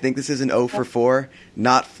good. Yeah, I think this is an 0 for 4.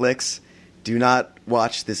 Not flicks. Do not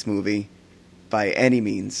watch this movie by any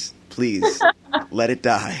means. Please let it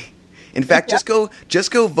die. In fact, just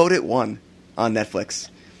go vote it 1 on Netflix.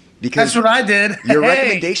 Because that's what I did. Your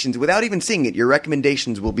recommendations, without even seeing it, your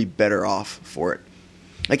recommendations will be better off for it.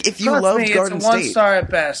 Like, if you loved Garden State, it's a 1-star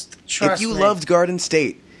at best. Trust me. If you me. loved Garden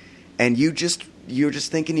State, and you're just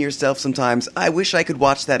thinking to yourself sometimes, I wish I could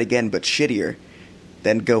watch that again, but shittier,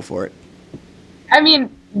 then go for it. I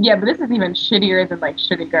mean, yeah, but this is even shittier than like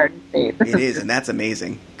shitty Garden State. It is, and that's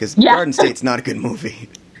amazing, because Garden State's not a good movie.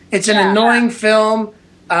 It's an annoying film.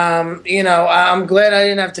 I'm glad I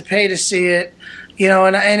didn't have to pay to see it.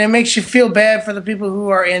 And it makes you feel bad for the people who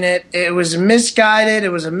are in it. It was misguided. It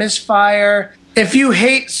was a misfire. If you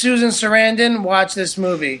hate Susan Sarandon, watch this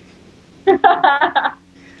movie.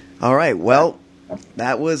 All right, well,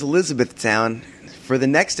 that was Elizabethtown. For the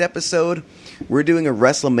next episode, we're doing a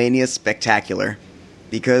WrestleMania spectacular.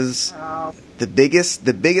 because the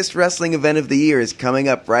biggest wrestling event of the year is coming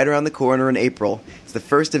up right around the corner in April. It's the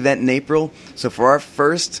first event in April. So for our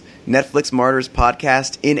first Netflix Martyrs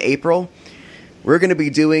podcast in April, we're going to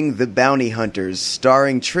be doing The Bounty Hunters,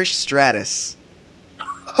 starring Trish Stratus.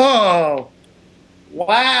 Oh,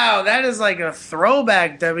 wow, that is like a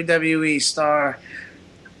throwback WWE star.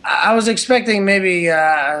 I was expecting maybe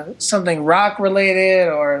something rock related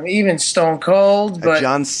or even Stone Cold, but A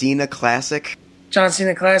John Cena classic. John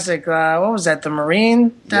Cena classic. What was that? The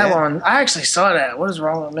Marine? That Yeah. one. I actually saw that. What is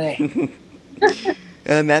wrong with me?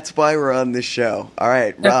 And that's why we're on this show. All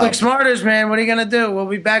right, Rob. Netflix Martyrs, man. What are you gonna do? We'll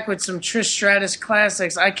be back with some Trish Stratus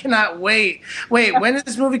classics. I cannot wait. Wait, when did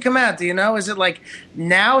this movie come out? Do you know? Is it like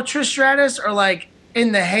now Trish Stratus or like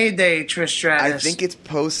in the heyday Trish Stratus? I think it's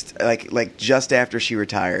post, like just after she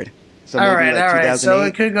retired. So all maybe right, like all right. So 2008.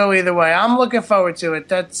 it could go either way. I'm looking forward to it.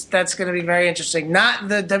 That's going to be very interesting. Not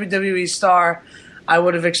the WWE star I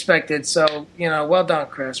would have expected. So well done,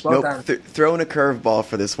 Chris. Well done. Throwing a curveball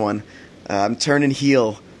for this one. I'm turning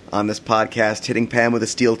heel on this podcast, hitting Pam with a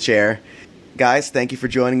steel chair. Guys, thank you for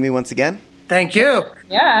joining me once again. Thank you.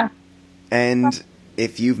 Yeah. And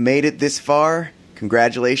if you've made it this far,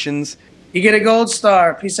 congratulations. You get a gold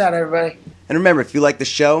star. Peace out, everybody. And remember, if you like the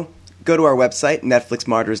show, go to our website,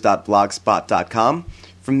 netflixmartyrs.blogspot.com.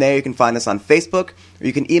 From there, you can find us on Facebook, or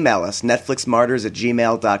you can email us,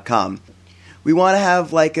 netflixmartyrs@gmail.com. We want to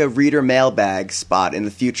have like a reader mailbag spot in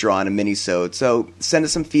the future on a mini-sode, so send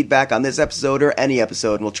us some feedback on this episode or any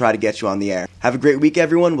episode, and we'll try to get you on the air. Have a great week,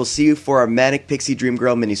 everyone. We'll see you for our Manic Pixie Dream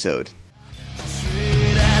Girl mini-sode.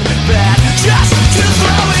 Just to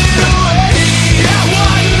throw it away. I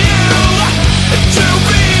want you to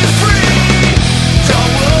be free.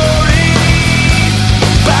 Don't worry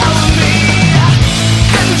about me.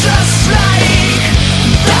 And just like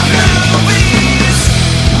the movies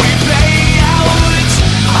we play out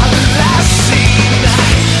on the last scene,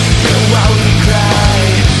 you won't cry,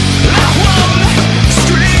 I won't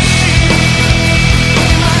scream.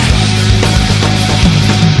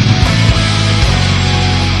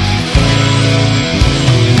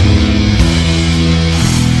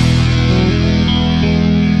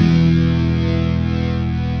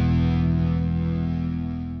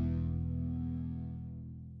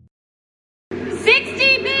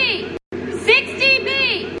 Sixty B.